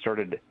and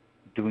started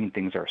doing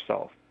things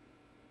ourselves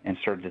and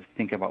started to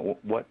think about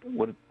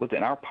what's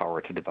in our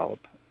power to develop.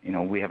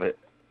 We have a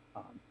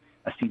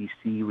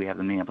CDC, we have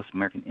the Minneapolis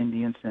American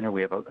Indian Center,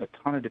 we have a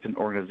ton of different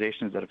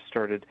organizations that have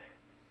started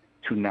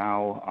to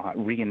now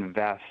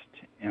reinvest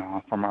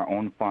from our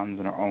own funds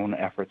and our own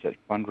efforts at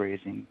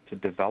fundraising to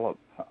develop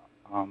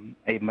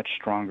a much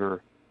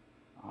stronger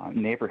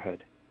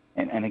neighborhood.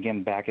 And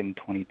again, back in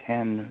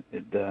 2010,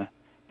 the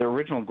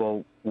original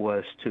goal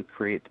was to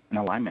create an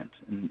alignment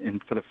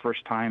and for the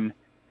first time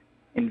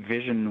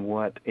envision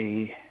what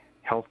a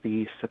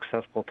healthy,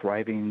 successful,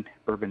 thriving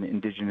urban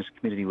indigenous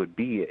community would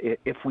be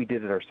if we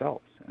did it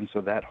ourselves. And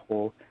so that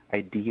whole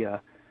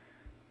idea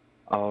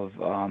of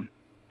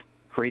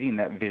creating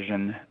that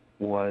vision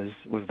was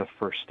the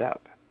first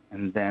step.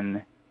 And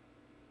then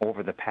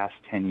over the past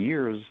 10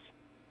 years,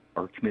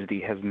 our community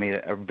has made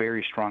a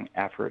very strong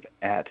effort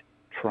at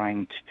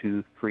trying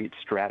to create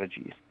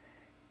strategies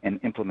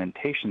and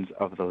implementations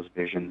of those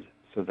visions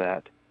so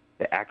that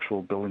the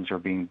actual buildings are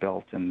being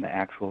built and the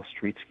actual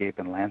streetscape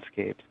and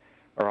landscapes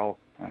are all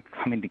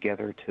coming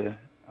together to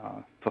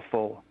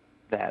fulfill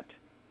that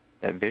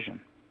vision.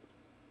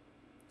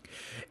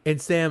 And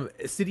Sam,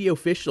 city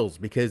officials,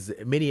 because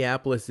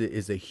Minneapolis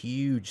is a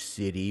huge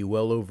city,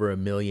 well over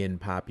 1 million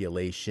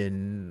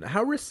population,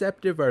 how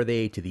receptive are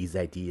they to these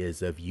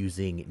ideas of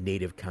using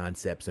native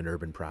concepts in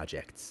urban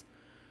projects?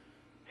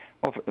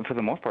 Well, for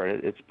the most part,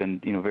 it's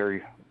been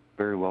very,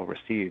 very well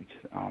received.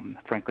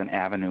 Franklin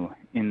Avenue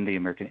in the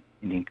American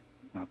Indian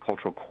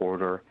Cultural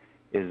Corridor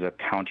is a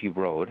county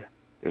road.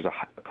 There's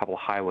a couple of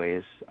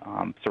highways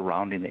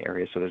surrounding the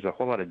area, so there's a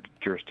whole lot of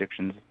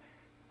jurisdictions.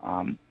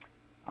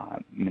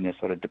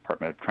 Minnesota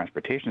Department of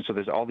Transportation. So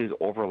there's all these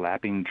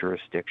overlapping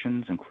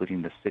jurisdictions,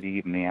 including the city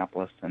of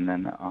Minneapolis, and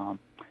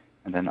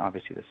then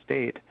obviously the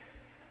state.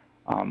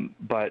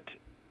 But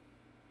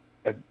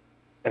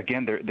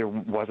again, there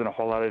wasn't a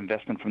whole lot of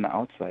investment from the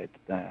outside.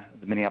 The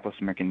Minneapolis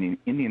American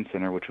Indian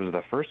Center, which was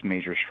the first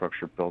major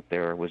structure built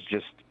there, was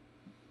just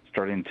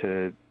starting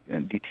to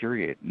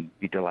deteriorate and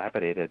be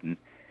dilapidated. And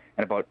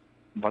about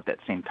that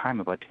same time,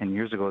 about 10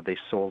 years ago, they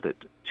sold it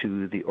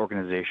to the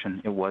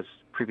organization. It was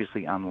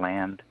previously on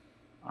land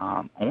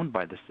owned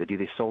by the city.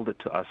 They sold it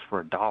to us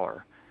for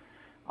 $1.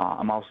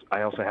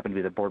 I also happen to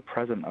be the board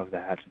president of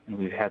that, and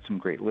we've had some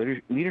great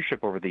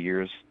leadership over the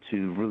years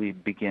to really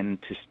begin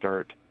to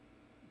start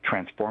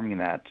transforming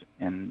that.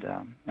 And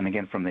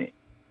again, from the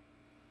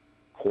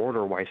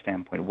corridor-wise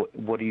standpoint,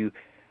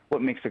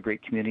 what makes a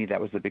great community?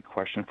 That was the big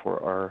question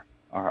for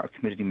our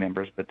community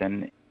members. But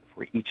then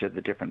for each of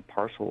the different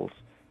parcels,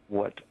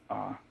 what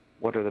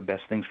are the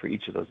best things for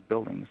each of those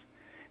buildings?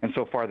 And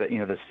so far, that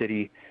the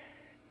city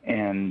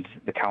and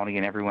the county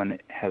and everyone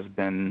has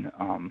been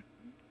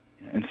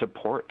in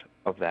support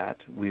of that.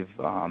 We've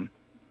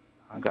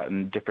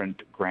gotten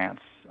different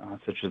grants,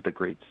 such as the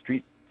Great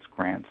Streets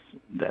grants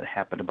that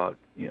happened about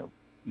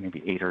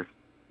maybe 8 or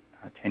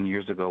 10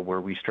 years ago,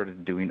 where we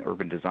started doing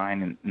urban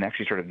design and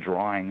actually started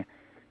drawing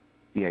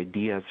the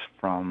ideas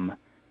from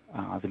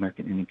the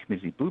American Indian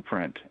Community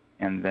Blueprint,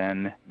 and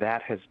then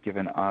that has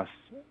given us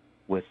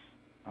with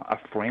a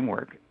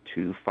framework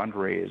to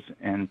fundraise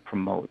and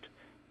promote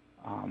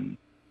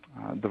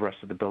the rest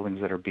of the buildings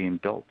that are being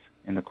built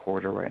in the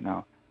corridor right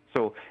now.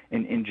 So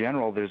in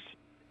general, there's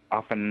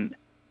often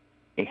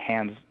a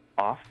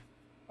hands-off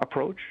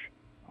approach.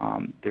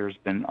 There's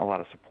been a lot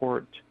of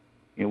support.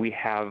 We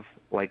have,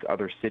 like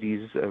other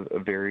cities, a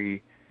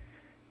very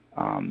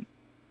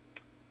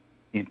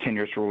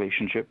tenuous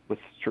relationship with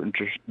certain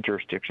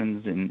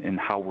jurisdictions and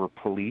how we're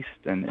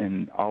policed,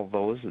 and all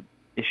those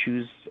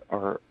issues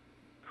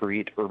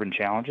create urban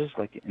challenges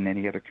like in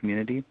any other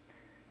community.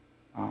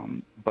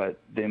 But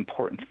the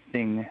important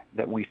thing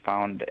that we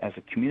found as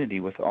a community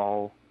with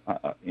all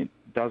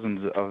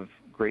dozens of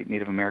great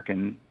Native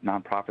American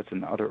nonprofits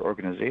and other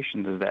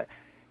organizations is that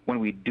when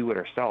we do it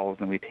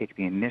ourselves and we take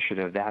the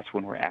initiative, that's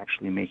when we're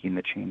actually making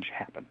the change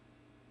happen.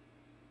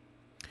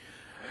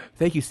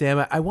 Thank you,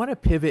 Sam. I want to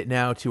pivot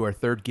now to our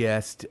third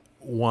guest,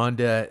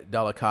 Wanda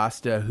Dalla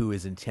Costa, who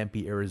is in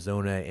Tempe,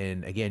 Arizona.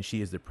 And again,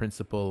 she is the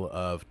principal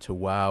of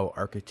Tawau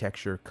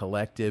Architecture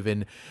Collective.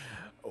 And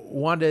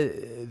Wanda,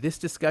 this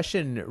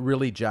discussion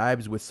really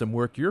jibes with some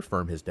work your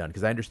firm has done,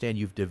 because I understand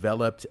you've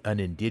developed an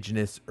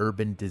indigenous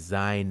urban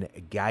design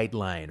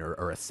guideline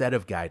or a set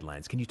of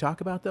guidelines. Can you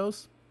talk about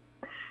those?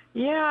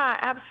 Yeah,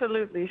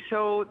 absolutely.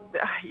 So,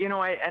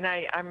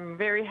 I'm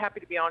very happy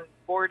to be on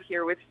board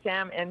here with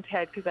Sam and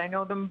Ted, because I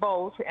know them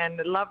both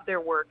and love their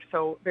work.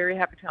 So very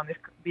happy to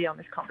be on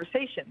this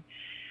conversation.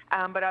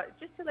 But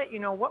just to let you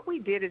know, what we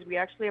did is we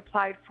actually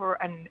applied for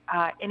an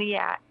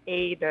NEA,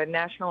 the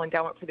National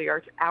Endowment for the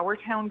Arts Our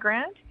Town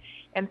grant.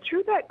 And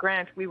through that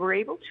grant, we were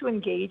able to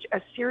engage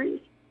a series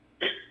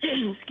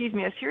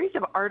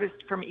of artists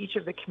from each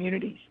of the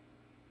communities.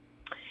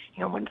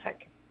 Hang on one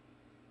second.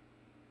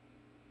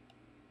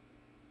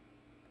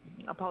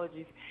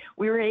 Apologies.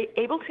 We were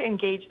able to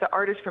engage the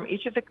artists from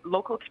each of the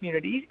local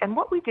communities, and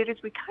what we did is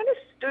we kind of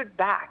stood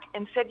back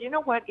and said, you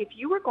know what, if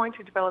you were going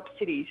to develop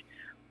cities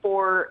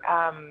for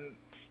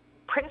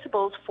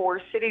principles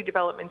for city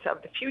developments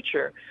of the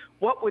future,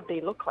 what would they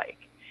look like?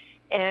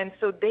 And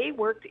so they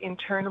worked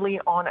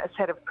internally on a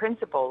set of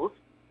principles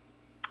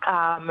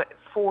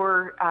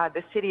for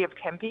the city of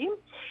Tempe,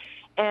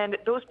 and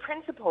those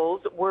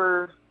principles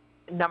were,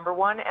 number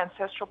one,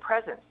 ancestral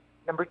presence.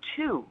 Number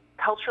two,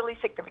 culturally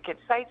significant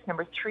sites.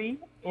 Number three,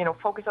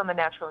 focus on the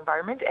natural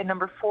environment. And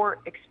number four,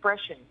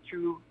 expression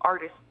through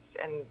artists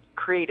and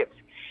creatives.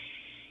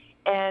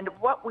 And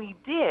what we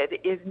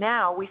did is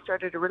now we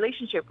started a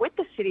relationship with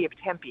the city of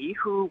Tempe,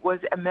 who was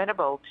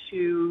amenable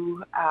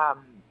to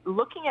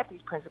looking at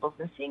these principles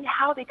and seeing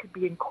how they could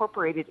be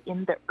incorporated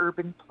in the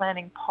urban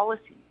planning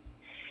policies.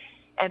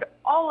 And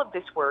all of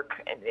this work,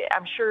 and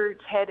I'm sure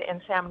Ted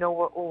and Sam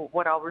know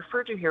what I'll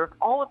refer to here,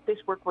 all of this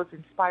work was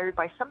inspired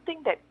by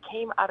something that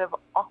came out of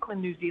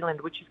Auckland, New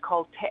Zealand, which is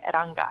called Te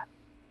Ranga.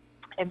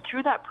 And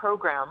through that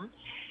program,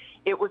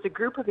 it was a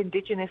group of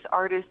Indigenous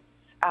artists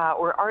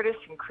or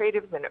artists and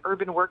creatives and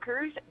urban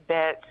workers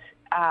that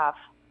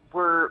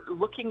were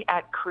looking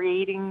at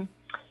creating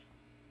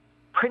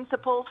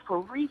principles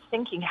for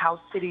rethinking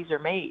how cities are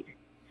made.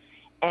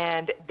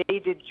 And they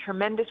did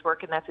tremendous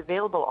work, and that's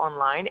available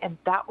online, and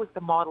that was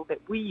the model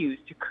that we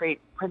used to create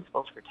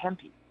principles for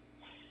Tempe.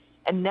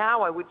 And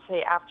now I would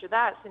say after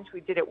that, since we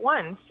did it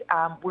once,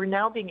 we're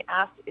now being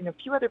asked in a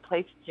few other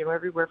places,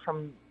 everywhere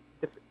from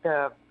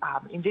the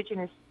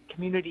Indigenous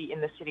community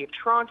in the city of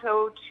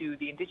Toronto to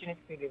the Indigenous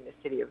community in the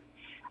city of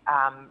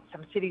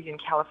some cities in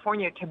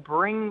California, to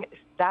bring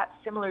that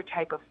similar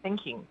type of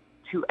thinking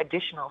to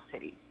additional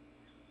cities.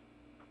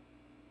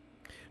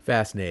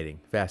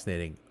 Fascinating.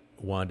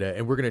 Wanda,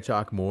 and we're going to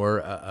talk more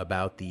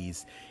about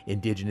these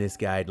Indigenous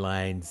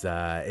guidelines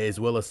as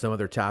well as some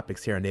other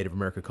topics here on Native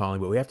America Calling,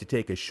 but we have to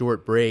take a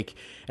short break.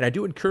 And I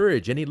do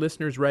encourage any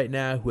listeners right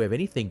now who have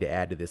anything to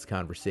add to this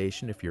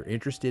conversation, if you're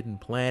interested in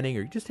planning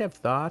or you just have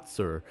thoughts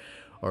or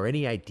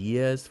any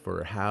ideas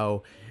for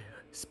how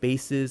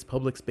spaces,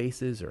 public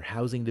spaces, or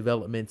housing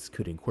developments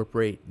could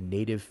incorporate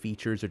Native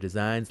features or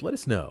designs, let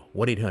us know.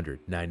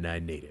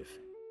 1-800-99-NATIVE.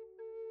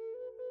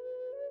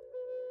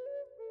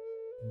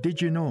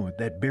 Did you know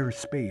that bare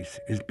space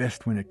is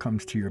best when it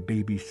comes to your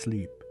baby's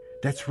sleep?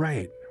 That's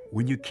right.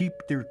 When you keep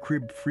their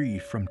crib free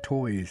from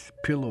toys,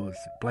 pillows,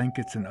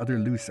 blankets, and other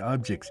loose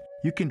objects,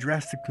 you can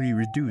drastically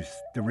reduce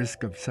the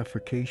risk of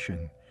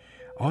suffocation.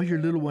 All your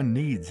little one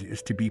needs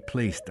is to be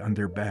placed on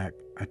their back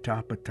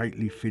atop a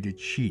tightly fitted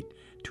sheet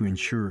to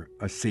ensure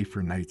a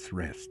safer night's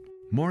rest.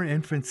 More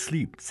infant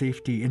sleep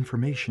safety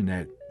information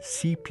at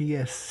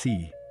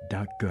cpsc.gov.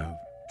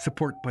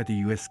 Support by the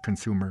U.S.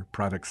 Consumer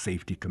Product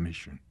Safety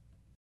Commission.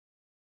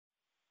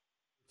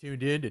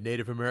 Tuned in to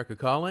Native America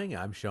Calling,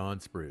 I'm Sean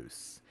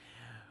Spruce.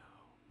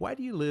 Why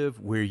do you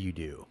live where you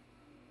do?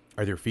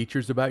 Are there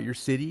features about your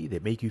city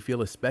that make you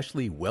feel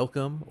especially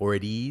welcome or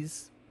at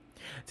ease?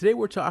 Today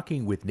we're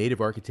talking with Native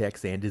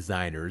architects and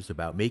designers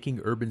about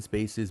making urban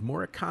spaces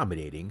more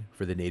accommodating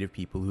for the Native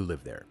people who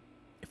live there.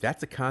 If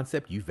that's a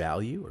concept you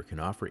value or can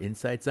offer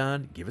insights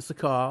on, give us a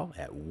call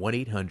at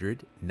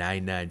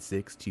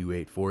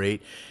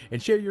 1-800-996-2848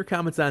 and share your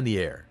comments on the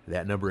air.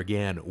 That number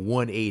again,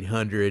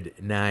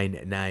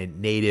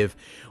 1-800-99-NATIVE.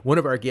 One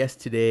of our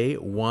guests today,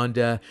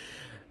 Wanda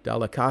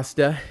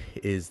Dalla-Costa,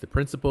 is the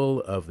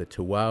principal of the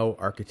Tawau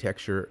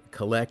Architecture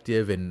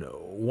Collective. And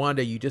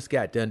Wanda, you just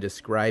got done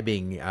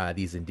describing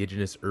these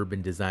Indigenous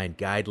urban design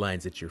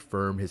guidelines that your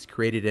firm has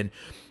created. And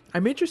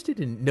I'm interested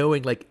in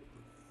knowing,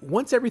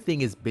 once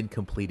everything has been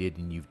completed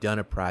and you've done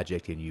a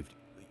project and you've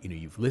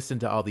listened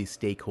to all these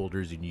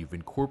stakeholders and you've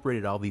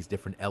incorporated all these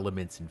different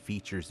elements and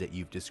features that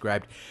you've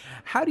described,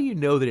 how do you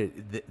know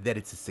that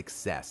it's a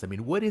success? I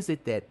mean, what is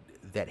it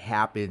that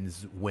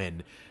happens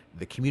when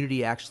the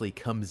community actually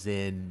comes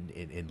in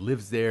and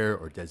lives there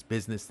or does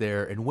business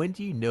there? And when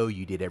do you know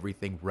you did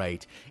everything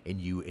right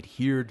and you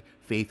adhered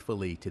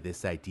faithfully to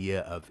this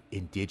idea of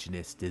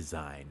Indigenous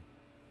design?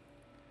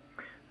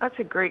 That's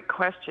a great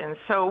question.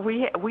 So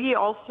we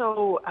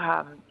also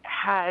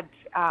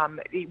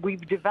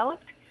we've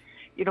developed,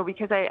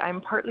 because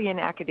I'm partly in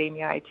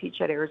academia. I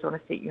teach at Arizona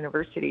State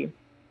University,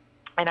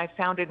 and I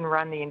founded and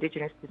run the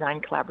Indigenous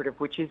Design Collaborative,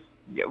 which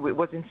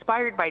was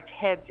inspired by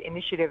Ted's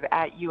initiative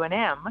at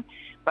UNM,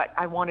 but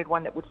I wanted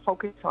one that would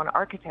focus on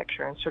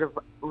architecture and sort of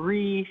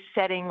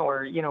resetting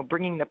or,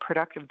 bringing the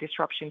productive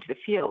disruption to the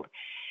field.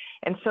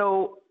 And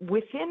so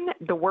within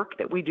the work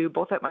that we do,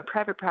 both at my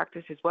private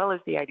practice as well as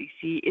the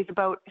IDC, is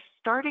about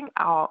starting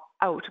out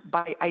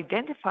by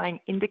identifying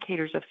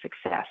indicators of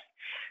success.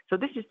 So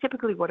this is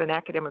typically what an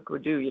academic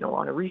would do,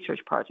 on a research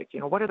project.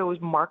 What are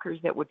those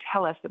markers that would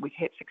tell us that we've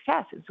hit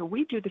success? And so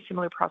we do the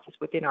similar process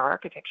within our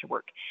architecture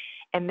work.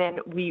 And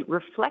then we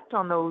reflect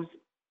on those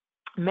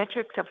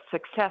metrics of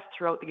success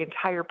throughout the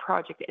entire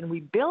project, and we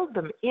build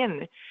them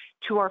in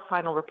to our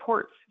final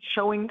reports,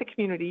 showing the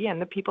community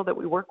and the people that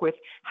we work with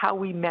how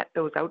we met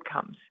those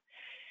outcomes.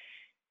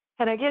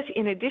 And I guess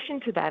in addition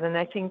to that, and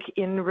I think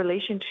in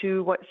relation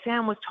to what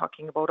Sam was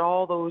talking about,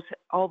 all those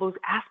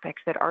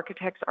aspects that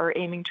architects are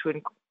aiming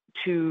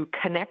to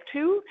connect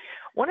to,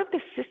 one of the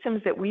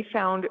systems that we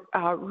found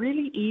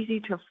really easy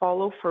to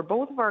follow for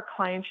both of our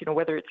clients,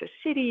 whether it's a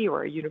city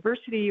or a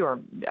university or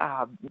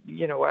a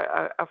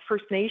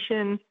First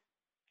Nation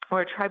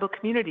or a tribal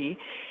community,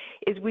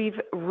 is we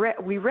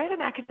read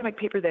an academic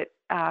paper that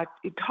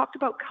it talked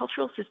about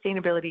cultural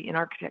sustainability in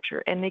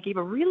architecture, and they gave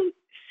a really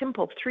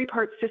simple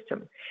 3-part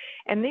system.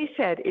 And they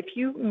said if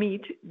you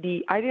meet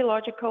the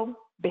ideological,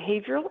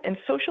 behavioral, and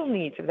social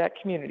needs of that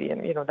community,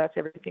 and that's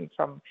everything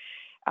from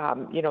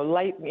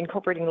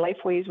incorporating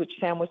lifeways, which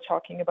Sam was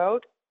talking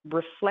about,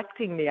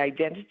 reflecting the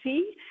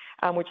identity,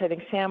 which I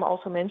think Sam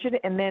also mentioned,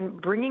 and then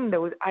bringing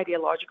those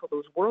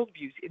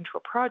worldviews into a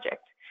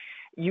project,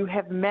 you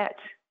have met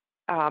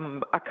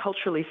a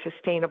culturally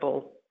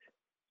sustainable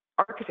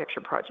architecture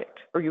project,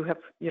 or you have,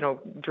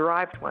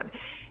 derived one.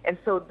 And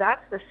so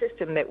that's the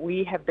system that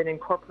we have been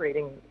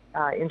incorporating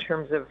in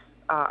terms of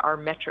our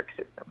metric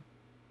system.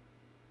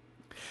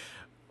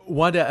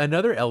 Wanda,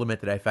 another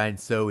element that I find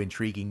so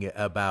intriguing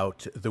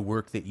about the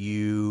work that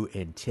you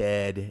and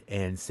Ted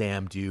and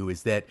Sam do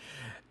is that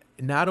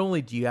not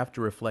only do you have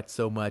to reflect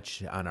so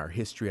much on our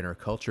history and our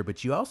culture,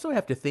 but you also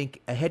have to think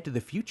ahead to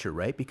the future,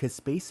 right? Because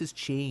spaces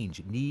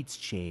change, needs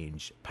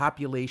change,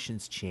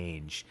 populations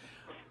change.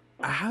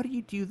 How do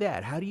you do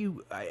that? How do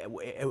you, at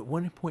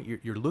one point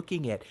you're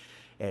looking at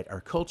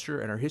our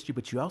culture and our history,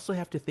 but you also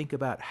have to think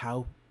about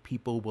how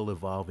people will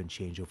evolve and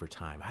change over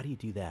time. How do you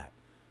do that?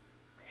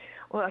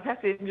 Well,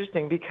 that's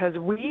interesting because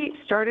we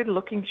started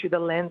looking through the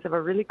lens of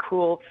a really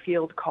cool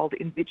field called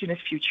Indigenous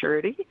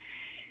Futurity.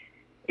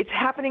 It's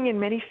happening in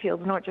many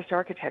fields, not just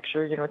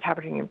architecture. It's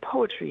happening in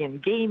poetry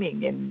and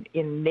gaming and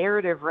in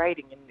narrative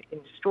writing and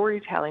in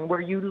storytelling,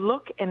 where you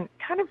look and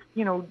kind of,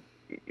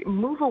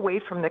 move away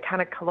from the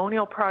kind of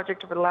colonial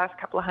project over the last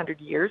couple of 100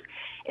 years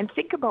and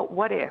think about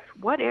what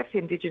if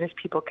Indigenous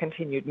people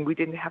continued and we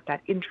didn't have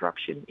that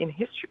interruption in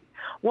history?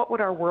 What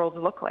would our world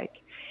look like?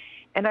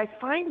 And I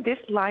find this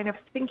line of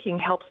thinking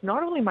helps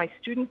not only my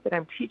students that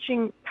I'm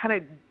teaching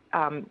kind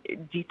of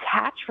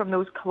detach from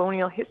those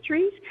colonial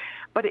histories,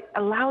 but it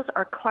allows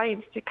our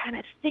clients to kind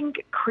of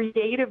think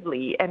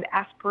creatively and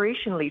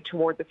aspirationally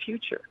toward the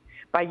future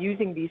by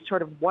using these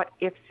sort of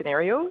what-if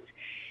scenarios.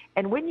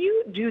 And when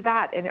you do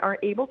that and are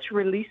able to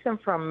release them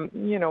from,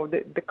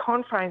 the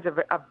confines of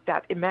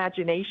that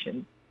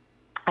imagination,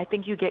 I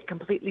think you get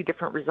completely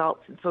different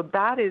results. And so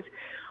that is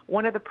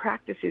one of the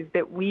practices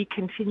that we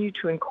continue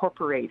to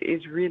incorporate,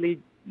 is really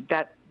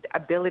that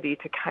ability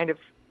to kind of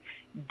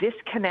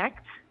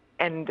disconnect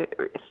and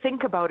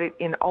think about it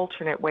in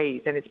alternate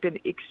ways. And it's been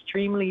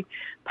extremely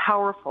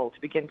powerful to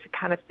begin to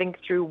kind of think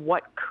through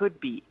what could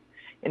be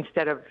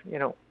instead of,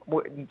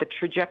 the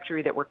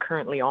trajectory that we're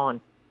currently on.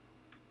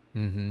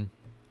 Mm-hmm.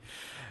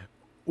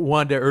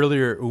 Wanda,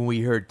 earlier when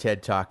we heard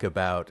Ted talk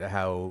about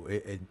how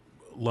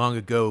long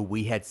ago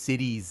we had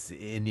cities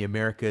in the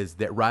Americas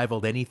that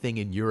rivaled anything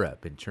in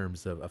Europe in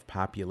terms of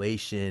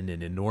population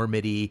and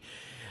enormity.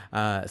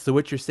 So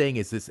what you're saying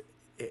is this: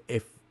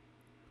 if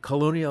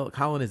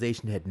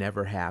colonization had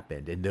never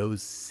happened and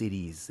those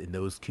cities and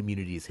those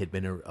communities had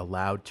been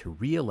allowed to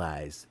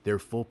realize their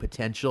full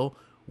potential,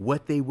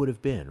 what they would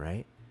have been,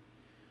 right?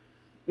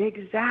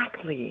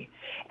 Exactly.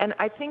 And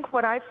I think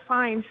what I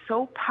find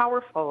so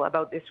powerful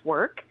about this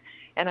work,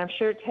 and I'm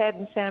sure Ted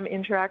and Sam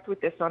interact with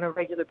this on a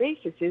regular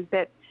basis, is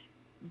that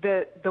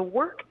the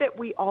work that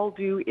we all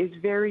do is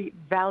very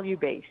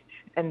value-based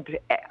and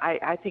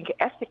I think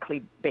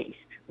ethically based,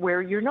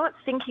 where you're not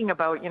thinking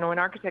about, in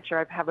architecture,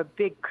 I have a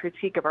big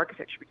critique of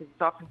architecture because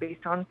it's often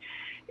based on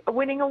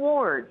winning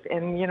awards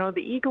and,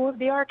 the ego of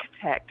the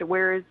architect,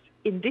 whereas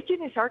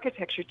Indigenous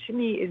architecture to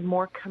me is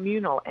more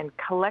communal and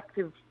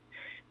collective,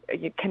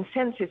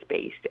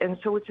 consensus-based. And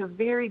so it's a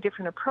very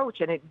different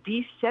approach, and it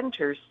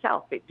decenters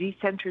self. It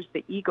decenters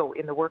the ego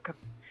in the work of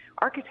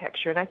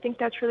architecture. And I think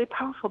that's really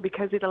powerful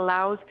because it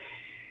allows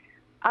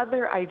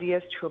other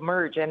ideas to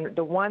emerge. And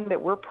the one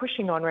that we're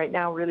pushing on right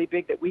now, really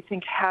big, that we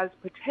think has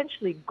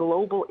potentially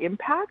global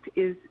impact,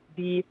 is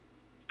the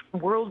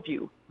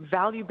worldview,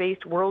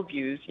 value-based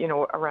worldviews,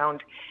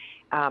 around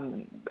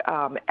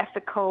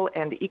ethical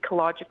and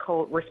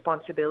ecological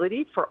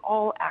responsibility for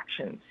all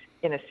actions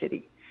in a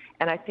city.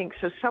 And I think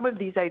so some of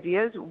these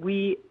ideas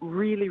we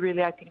really,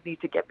 really, I think,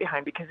 need to get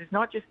behind, because it's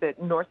not just the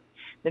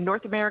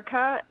North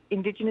America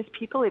Indigenous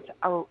people, it's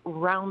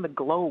around the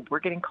globe.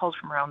 We're getting calls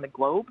from around the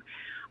globe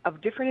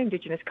of different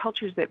Indigenous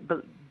cultures that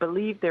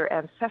believe their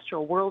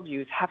ancestral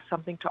worldviews have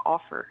something to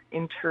offer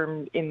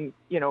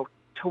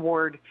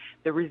toward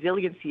the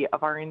resiliency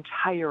of our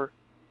entire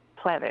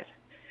planet.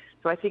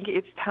 So I think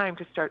it's time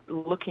to start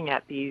looking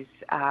at these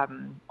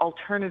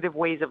alternative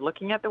ways of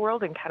looking at the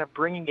world and kind of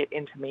bringing it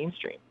into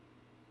mainstream.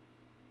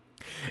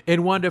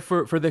 And Wanda,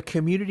 for the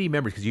community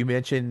members, because you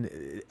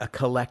mentioned a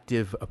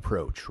collective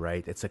approach,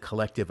 right? It's a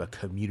collective, a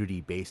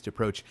community-based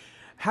approach.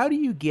 How do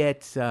you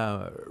get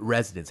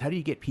residents? How do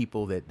you get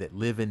people that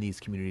live in these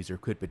communities or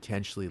could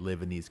potentially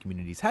live in these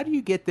communities? How do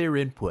you get their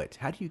input?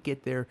 How do you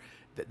get the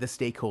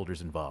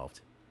stakeholders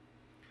involved?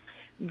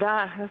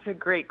 That's a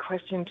great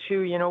question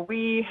too. You know,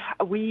 we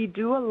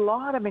do a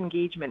lot of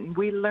engagement.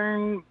 We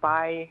learn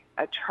by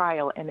a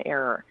trial and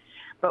error.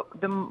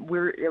 But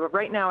we're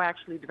right now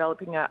actually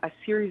developing a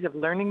series of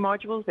learning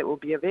modules that will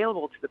be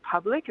available to the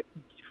public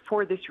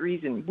for this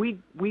reason.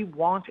 We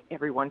want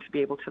everyone to be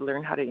able to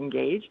learn how to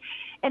engage.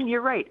 And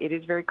you're right, it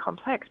is very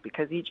complex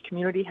because each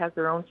community has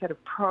their own set of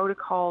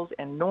protocols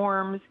and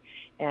norms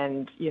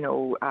and,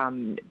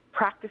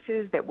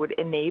 practices that would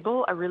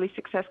enable a really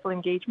successful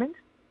engagement.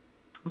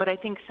 But I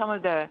think some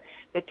of the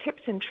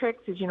tips and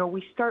tricks is,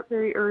 we start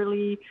very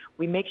early.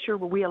 We make sure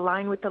we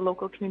align with the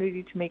local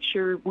community to make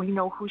sure we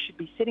know who should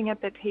be sitting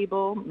at the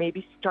table,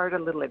 maybe start a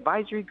little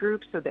advisory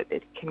group so that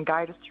it can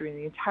guide us through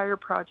the entire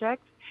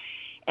project.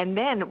 And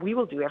then we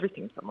will do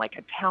everything from like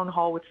a town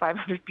hall with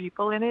 500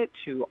 people in it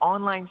to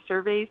online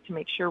surveys to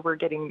make sure we're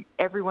getting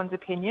everyone's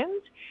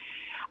opinions.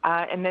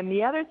 And then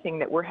the other thing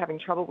that we're having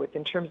trouble with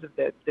in terms of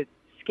the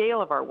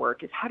scale of our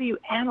work is how do you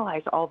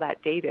analyze all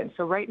that data? And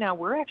so right now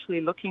we're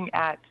actually looking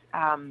at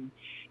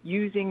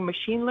using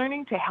machine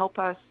learning to help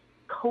us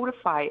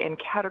codify and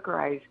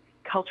categorize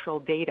cultural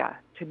data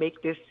to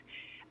make this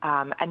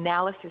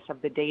analysis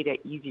of the data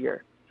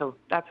easier. So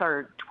that's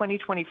our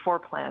 2024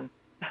 plan.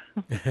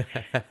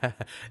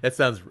 That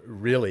sounds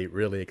really,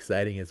 really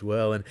exciting as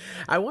well. And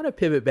I want to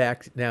pivot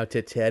back now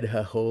to Ted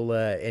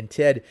Hajola. And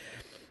Ted,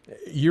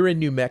 you're in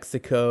New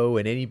Mexico,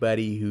 and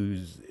anybody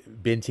who's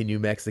been to New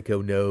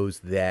Mexico knows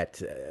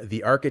that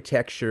the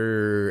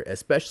architecture,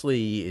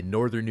 especially in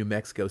northern New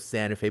Mexico,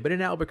 Santa Fe, but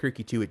in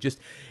Albuquerque too, it just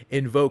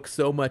invokes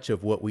so much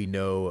of what we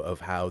know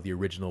of how the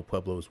original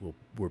pueblos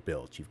were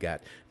built. You've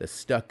got the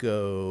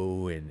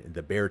stucco and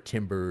the bare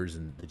timbers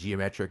and the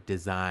geometric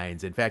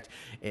designs. In fact,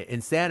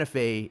 in Santa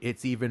Fe,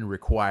 it's even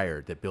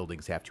required that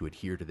buildings have to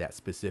adhere to that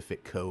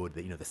specific code,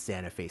 that, the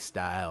Santa Fe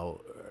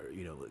style.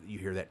 You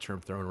hear that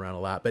term thrown around a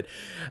lot. But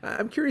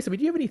I'm curious, do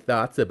you have any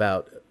thoughts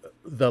about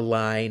the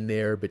line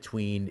there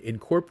between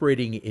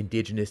incorporating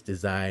indigenous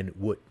design,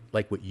 what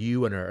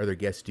you and our other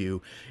guests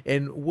do,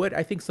 and what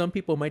I think some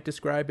people might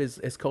describe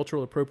as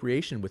cultural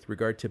appropriation with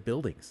regard to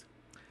buildings?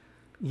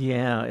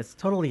 Yeah, it's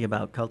totally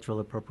about cultural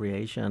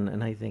appropriation,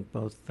 and I think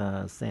both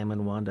Sam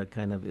and Wanda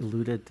kind of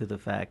alluded to the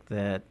fact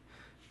that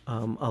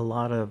a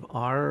lot of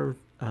our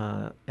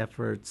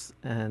efforts,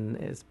 and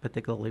it's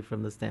particularly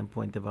from the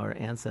standpoint of our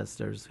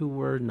ancestors who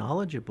were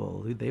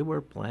knowledgeable, they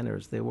were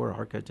planners, they were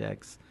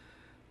architects,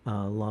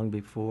 long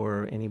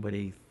before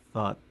anybody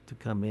thought to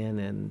come in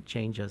and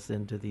change us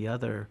into the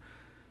other,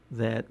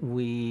 that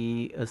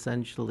we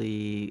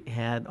essentially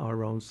had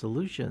our own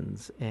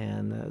solutions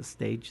and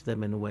staged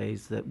them in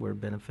ways that were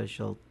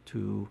beneficial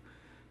to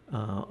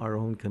our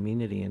own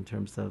community in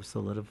terms of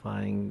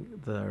solidifying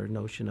the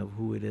notion of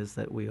who it is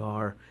that we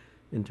are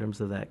in terms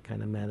of that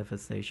kind of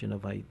manifestation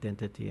of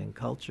identity and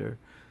culture.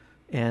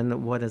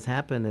 And what has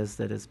happened is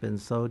that it's been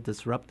so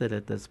disrupted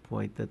at this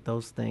point that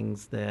those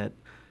things that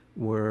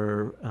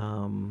were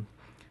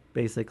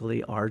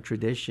basically our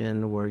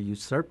tradition were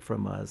usurped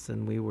from us,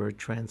 and we were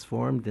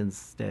transformed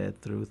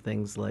instead through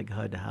things like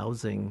HUD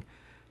housing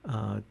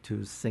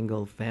to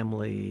single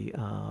family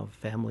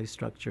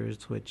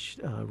structures, which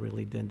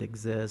really didn't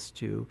exist,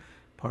 to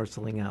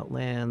parceling out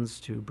lands,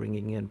 to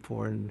bringing in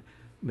foreign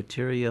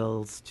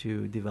materials,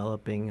 to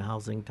developing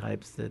housing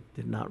types that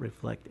did not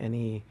reflect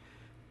any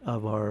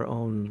of our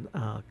own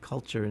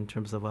culture in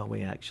terms of how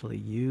we actually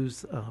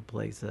use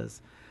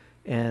places.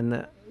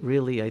 And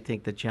really, I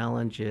think the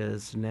challenge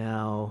is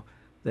now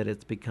that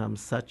it's become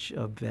such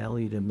a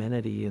valued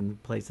amenity in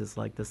places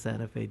like the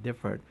Santa Fe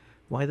Differt.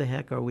 Why the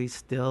heck are we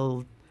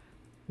still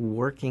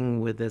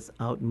working with this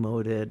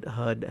outmoded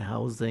HUD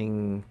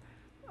housing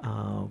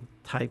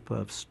type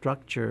of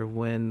structure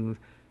when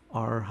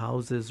our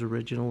houses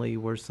originally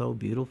were so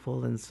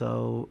beautiful and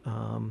so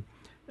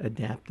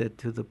adapted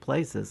to the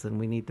places? And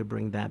we need to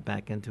bring that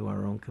back into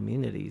our own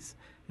communities.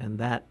 And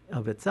that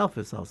of itself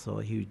is also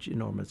a huge,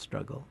 enormous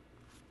struggle.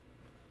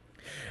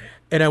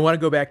 And I want to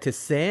go back to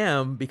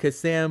Sam, because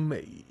Sam,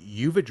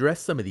 you've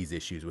addressed some of these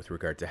issues with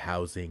regard to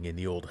housing and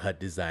the old HUD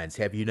designs,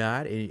 have you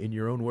not, in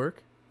your own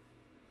work?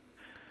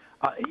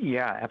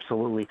 Yeah,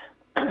 absolutely.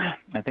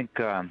 I think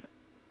some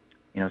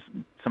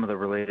of the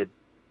related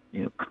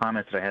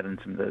comments that I had in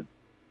some of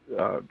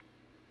the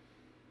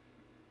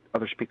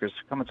other speakers'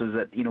 comments was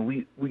that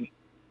we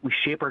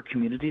shape our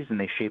communities and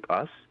they shape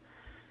us,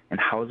 and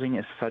housing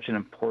is such an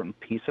important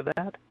piece of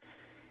that.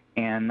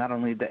 And not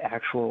only the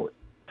actual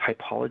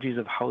typologies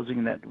of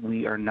housing that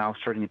we are now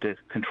starting to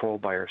control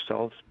by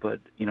ourselves, but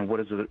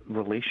what is the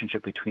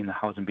relationship between the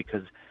housing,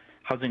 because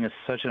housing is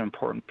such an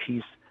important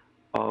piece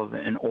of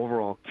an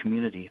overall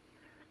community.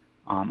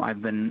 I've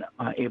been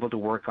able to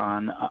work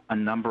on a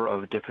number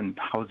of different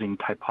housing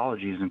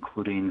typologies,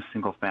 including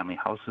single-family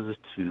houses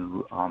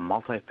to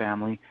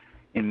multifamily,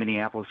 In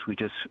Minneapolis, we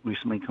just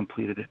recently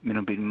completed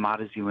Minubin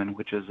Mataziwan,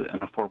 which is an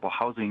affordable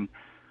housing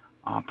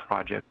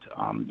project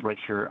right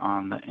here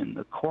in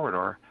the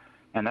corridor.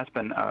 And that's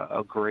been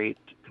a great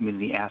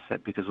community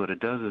asset because what it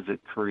does is it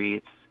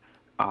creates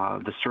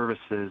the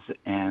services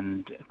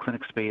and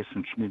clinic space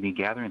and community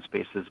gathering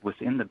spaces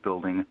within the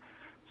building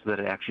so that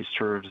it actually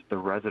serves the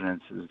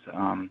residences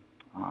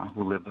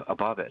who live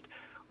above it.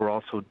 We're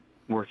also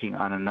working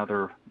on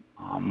another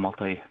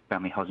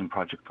multi-family housing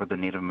project for the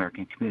Native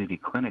American Community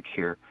Clinic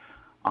here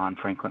on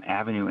Franklin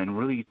Avenue, and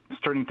really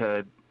starting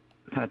to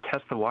kind of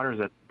test the waters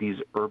at these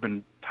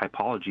urban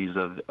typologies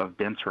of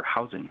denser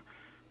housing,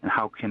 and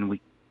how can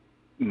we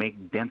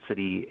make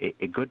density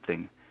a good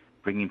thing,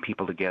 bringing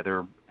people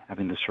together,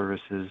 having the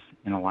services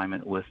in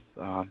alignment with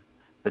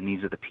the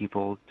needs of the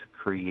people to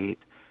create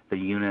the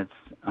units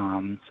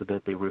so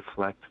that they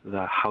reflect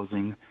the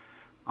housing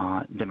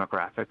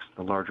demographics,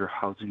 the larger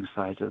housing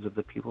sizes of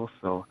the people.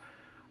 So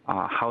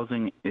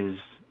housing is,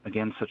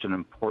 again, such an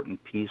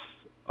important piece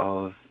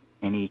of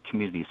any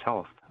community's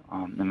health.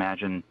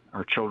 Imagine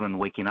our children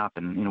waking up,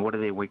 and what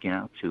are they waking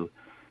up to,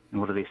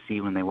 and what do they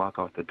see when they walk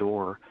out the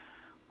door?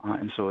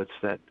 And so it's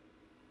that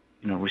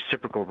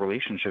reciprocal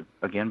relationship,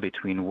 again,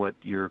 between what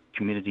your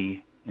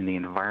community and the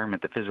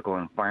environment, the physical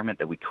environment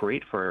that we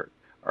create for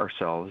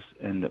ourselves,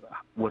 and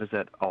what does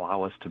that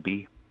allow us to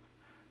be.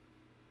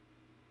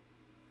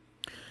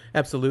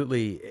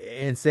 Absolutely.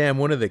 And Sam,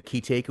 one of the key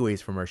takeaways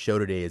from our show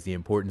today is the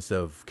importance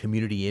of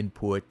community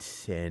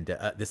input and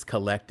this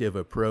collective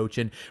approach.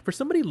 And for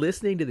somebody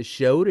listening to the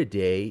show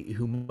today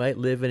who might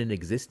live in an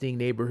existing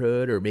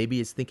neighborhood or maybe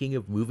is thinking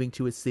of moving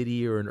to a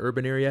city or an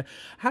urban area,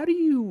 how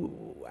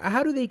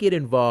do they get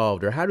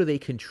involved, or how do they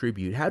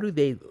contribute? How do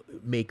they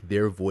make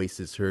their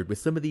voices heard with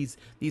some of these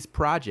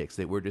projects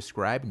that we're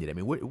describing today? I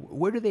mean,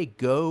 where do they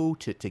go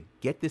to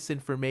get this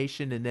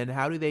information, and then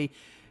how do they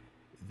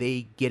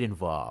get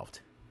involved?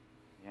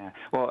 Yeah,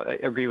 well, I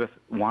agree with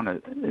Wanda.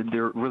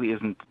 There really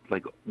isn't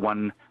like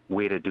one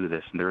way to do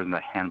this, and there isn't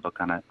a handbook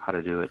on how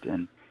to do it,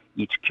 and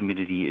each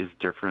community is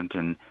different.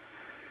 And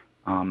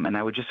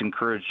I would just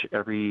encourage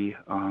every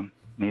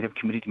Native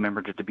community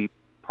member to be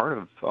part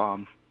of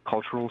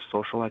cultural,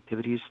 social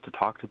activities, to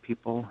talk to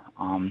people.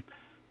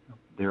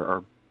 There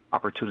are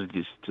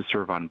opportunities to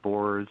serve on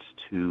boards,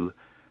 to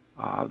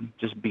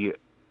just be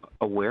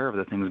aware of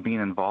the things. Being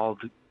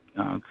involved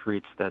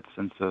creates that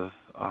sense of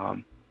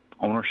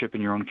ownership in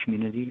your own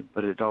community,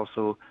 but it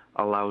also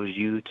allows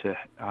you to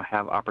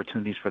have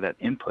opportunities for that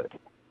input.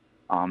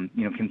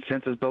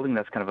 Consensus building,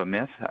 that's kind of a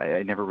myth.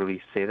 I never really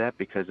say that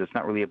because it's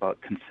not really about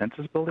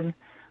consensus building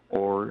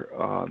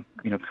or,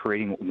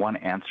 creating one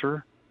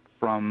answer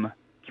from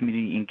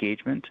community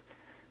engagement,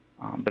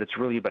 but it's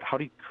really about how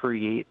do you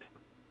create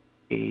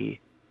a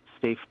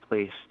safe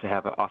place to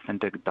have an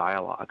authentic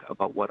dialogue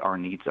about what our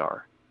needs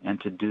are, and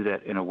to do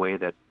that in a way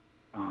that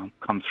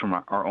comes from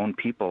our own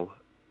people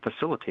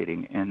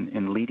facilitating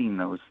and leading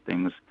those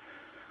things.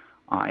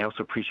 I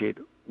also appreciate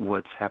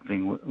what's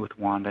happening with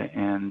Wanda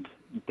and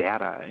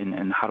data,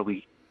 and how do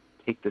we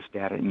take this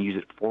data and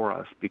use it for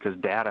us, because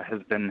data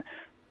has been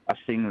a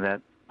thing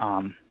that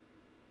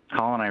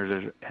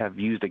colonizers have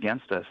used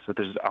against us. So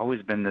there's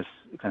always been this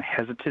kind of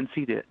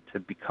hesitancy to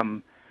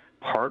become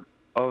part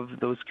of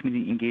those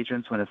community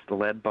engagements when it's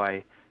led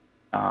by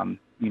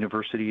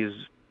universities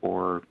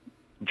or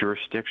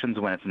jurisdictions,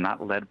 when it's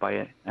not led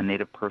by a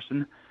Native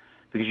person.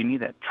 Because you need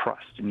that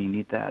trust, and you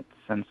need that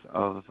sense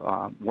of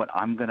what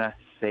I'm going to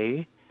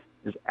say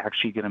is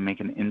actually going to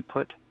make an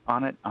input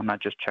on it. I'm not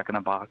just checking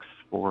a box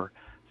for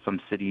some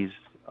city's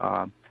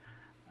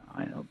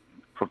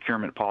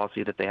procurement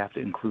policy that they have to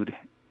include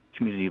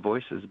community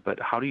voices, but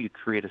how do you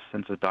create a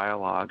sense of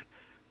dialogue,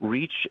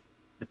 reach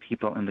the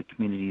people in the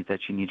community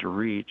that you need to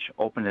reach,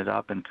 open it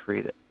up, and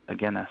create,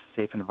 again, a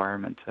safe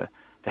environment to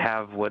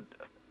have what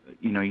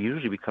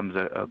usually becomes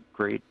a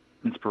great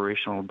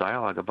inspirational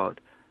dialogue about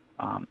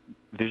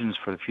visions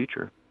for the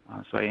future.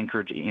 So I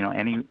encourage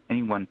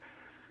anyone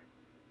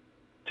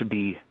to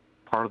be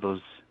part of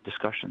those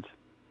discussions.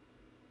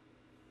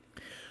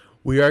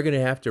 We are going to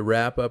have to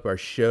wrap up our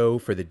show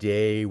for the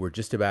day. We're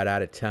just about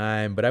out of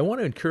time, but I want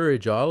to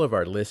encourage all of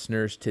our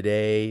listeners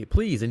today,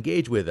 please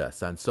engage with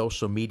us on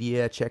social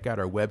media. Check out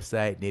our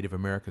website,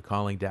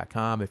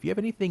 nativeamericacalling.com. If you have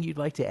anything you'd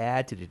like to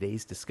add to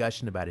today's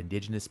discussion about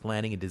Indigenous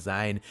planning and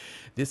design,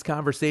 this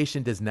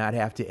conversation does not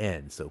have to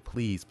end. So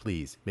please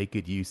make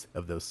good use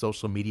of those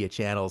social media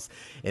channels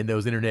and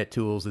those internet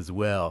tools as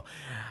well.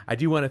 I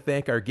do want to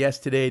thank our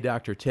guests today,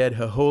 Dr. Ted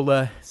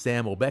Hahola,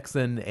 Sam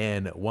Olbekson,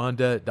 and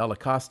Wanda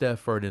Dalacosta,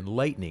 for an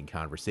enlightening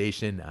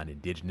conversation on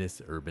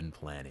Indigenous urban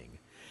planning.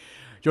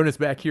 Join us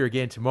back here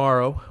again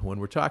tomorrow when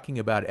we're talking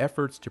about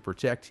efforts to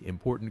protect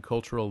important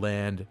cultural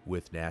land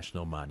with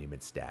national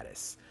monument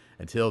status.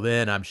 Until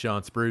then, I'm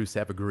Sean Spruce.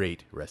 Have a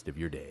great rest of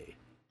your day.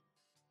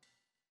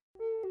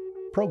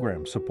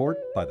 Program support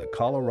by the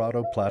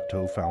Colorado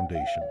Plateau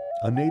Foundation,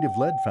 a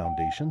native-led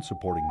foundation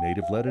supporting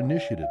native-led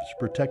initiatives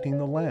protecting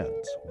the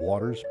lands,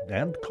 waters,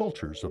 and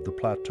cultures of the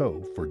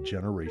plateau for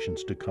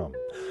generations to come.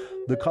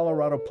 The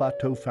Colorado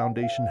Plateau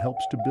Foundation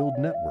helps to build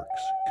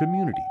networks,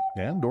 community,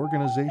 and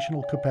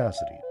organizational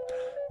capacity.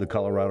 The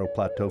Colorado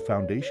Plateau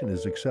Foundation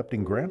is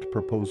accepting grant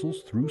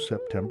proposals through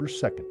September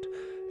 2nd.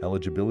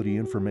 Eligibility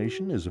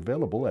information is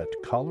available at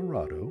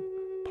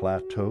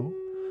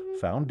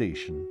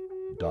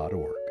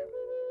coloradoplateaufoundation.org.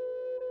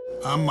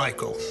 I'm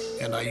Michael,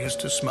 and I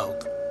used to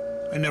smoke.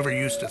 I never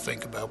used to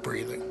think about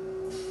breathing.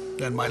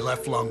 Then my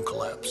left lung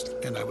collapsed,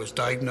 and I was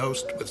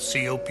diagnosed with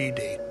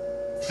COPD.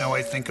 Now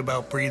I think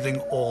about breathing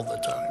all the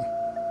time.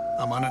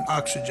 I'm on an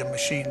oxygen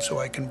machine so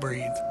I can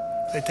breathe.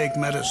 I take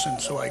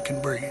medicine so I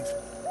can breathe.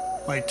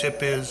 My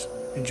tip is,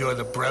 enjoy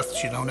the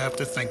breaths you don't have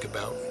to think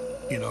about.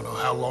 You don't know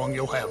how long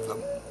you'll have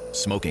them.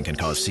 Smoking can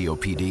cause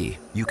COPD.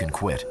 You can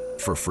quit.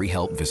 For free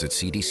help, visit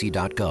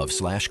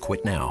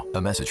cdc.gov/quitnow.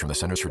 A message from the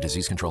Centers for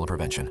Disease Control and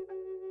Prevention.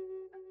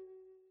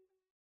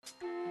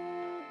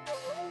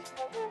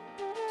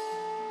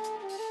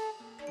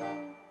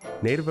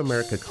 Native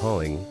America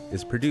Calling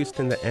is produced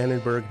in the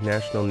Annenberg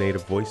National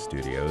Native Voice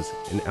Studios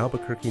in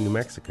Albuquerque, New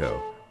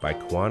Mexico by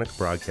Koahnic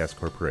Broadcast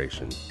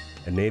Corporation,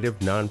 a Native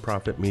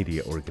nonprofit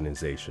media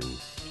organization.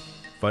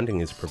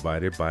 Funding is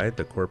provided by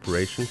the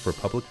Corporation for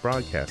Public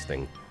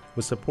Broadcasting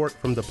with support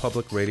from the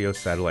Public Radio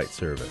Satellite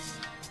Service.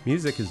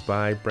 Music is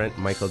by Brent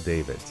Michael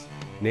Davids.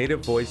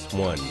 Native Voice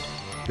One,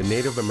 the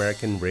Native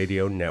American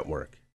Radio Network.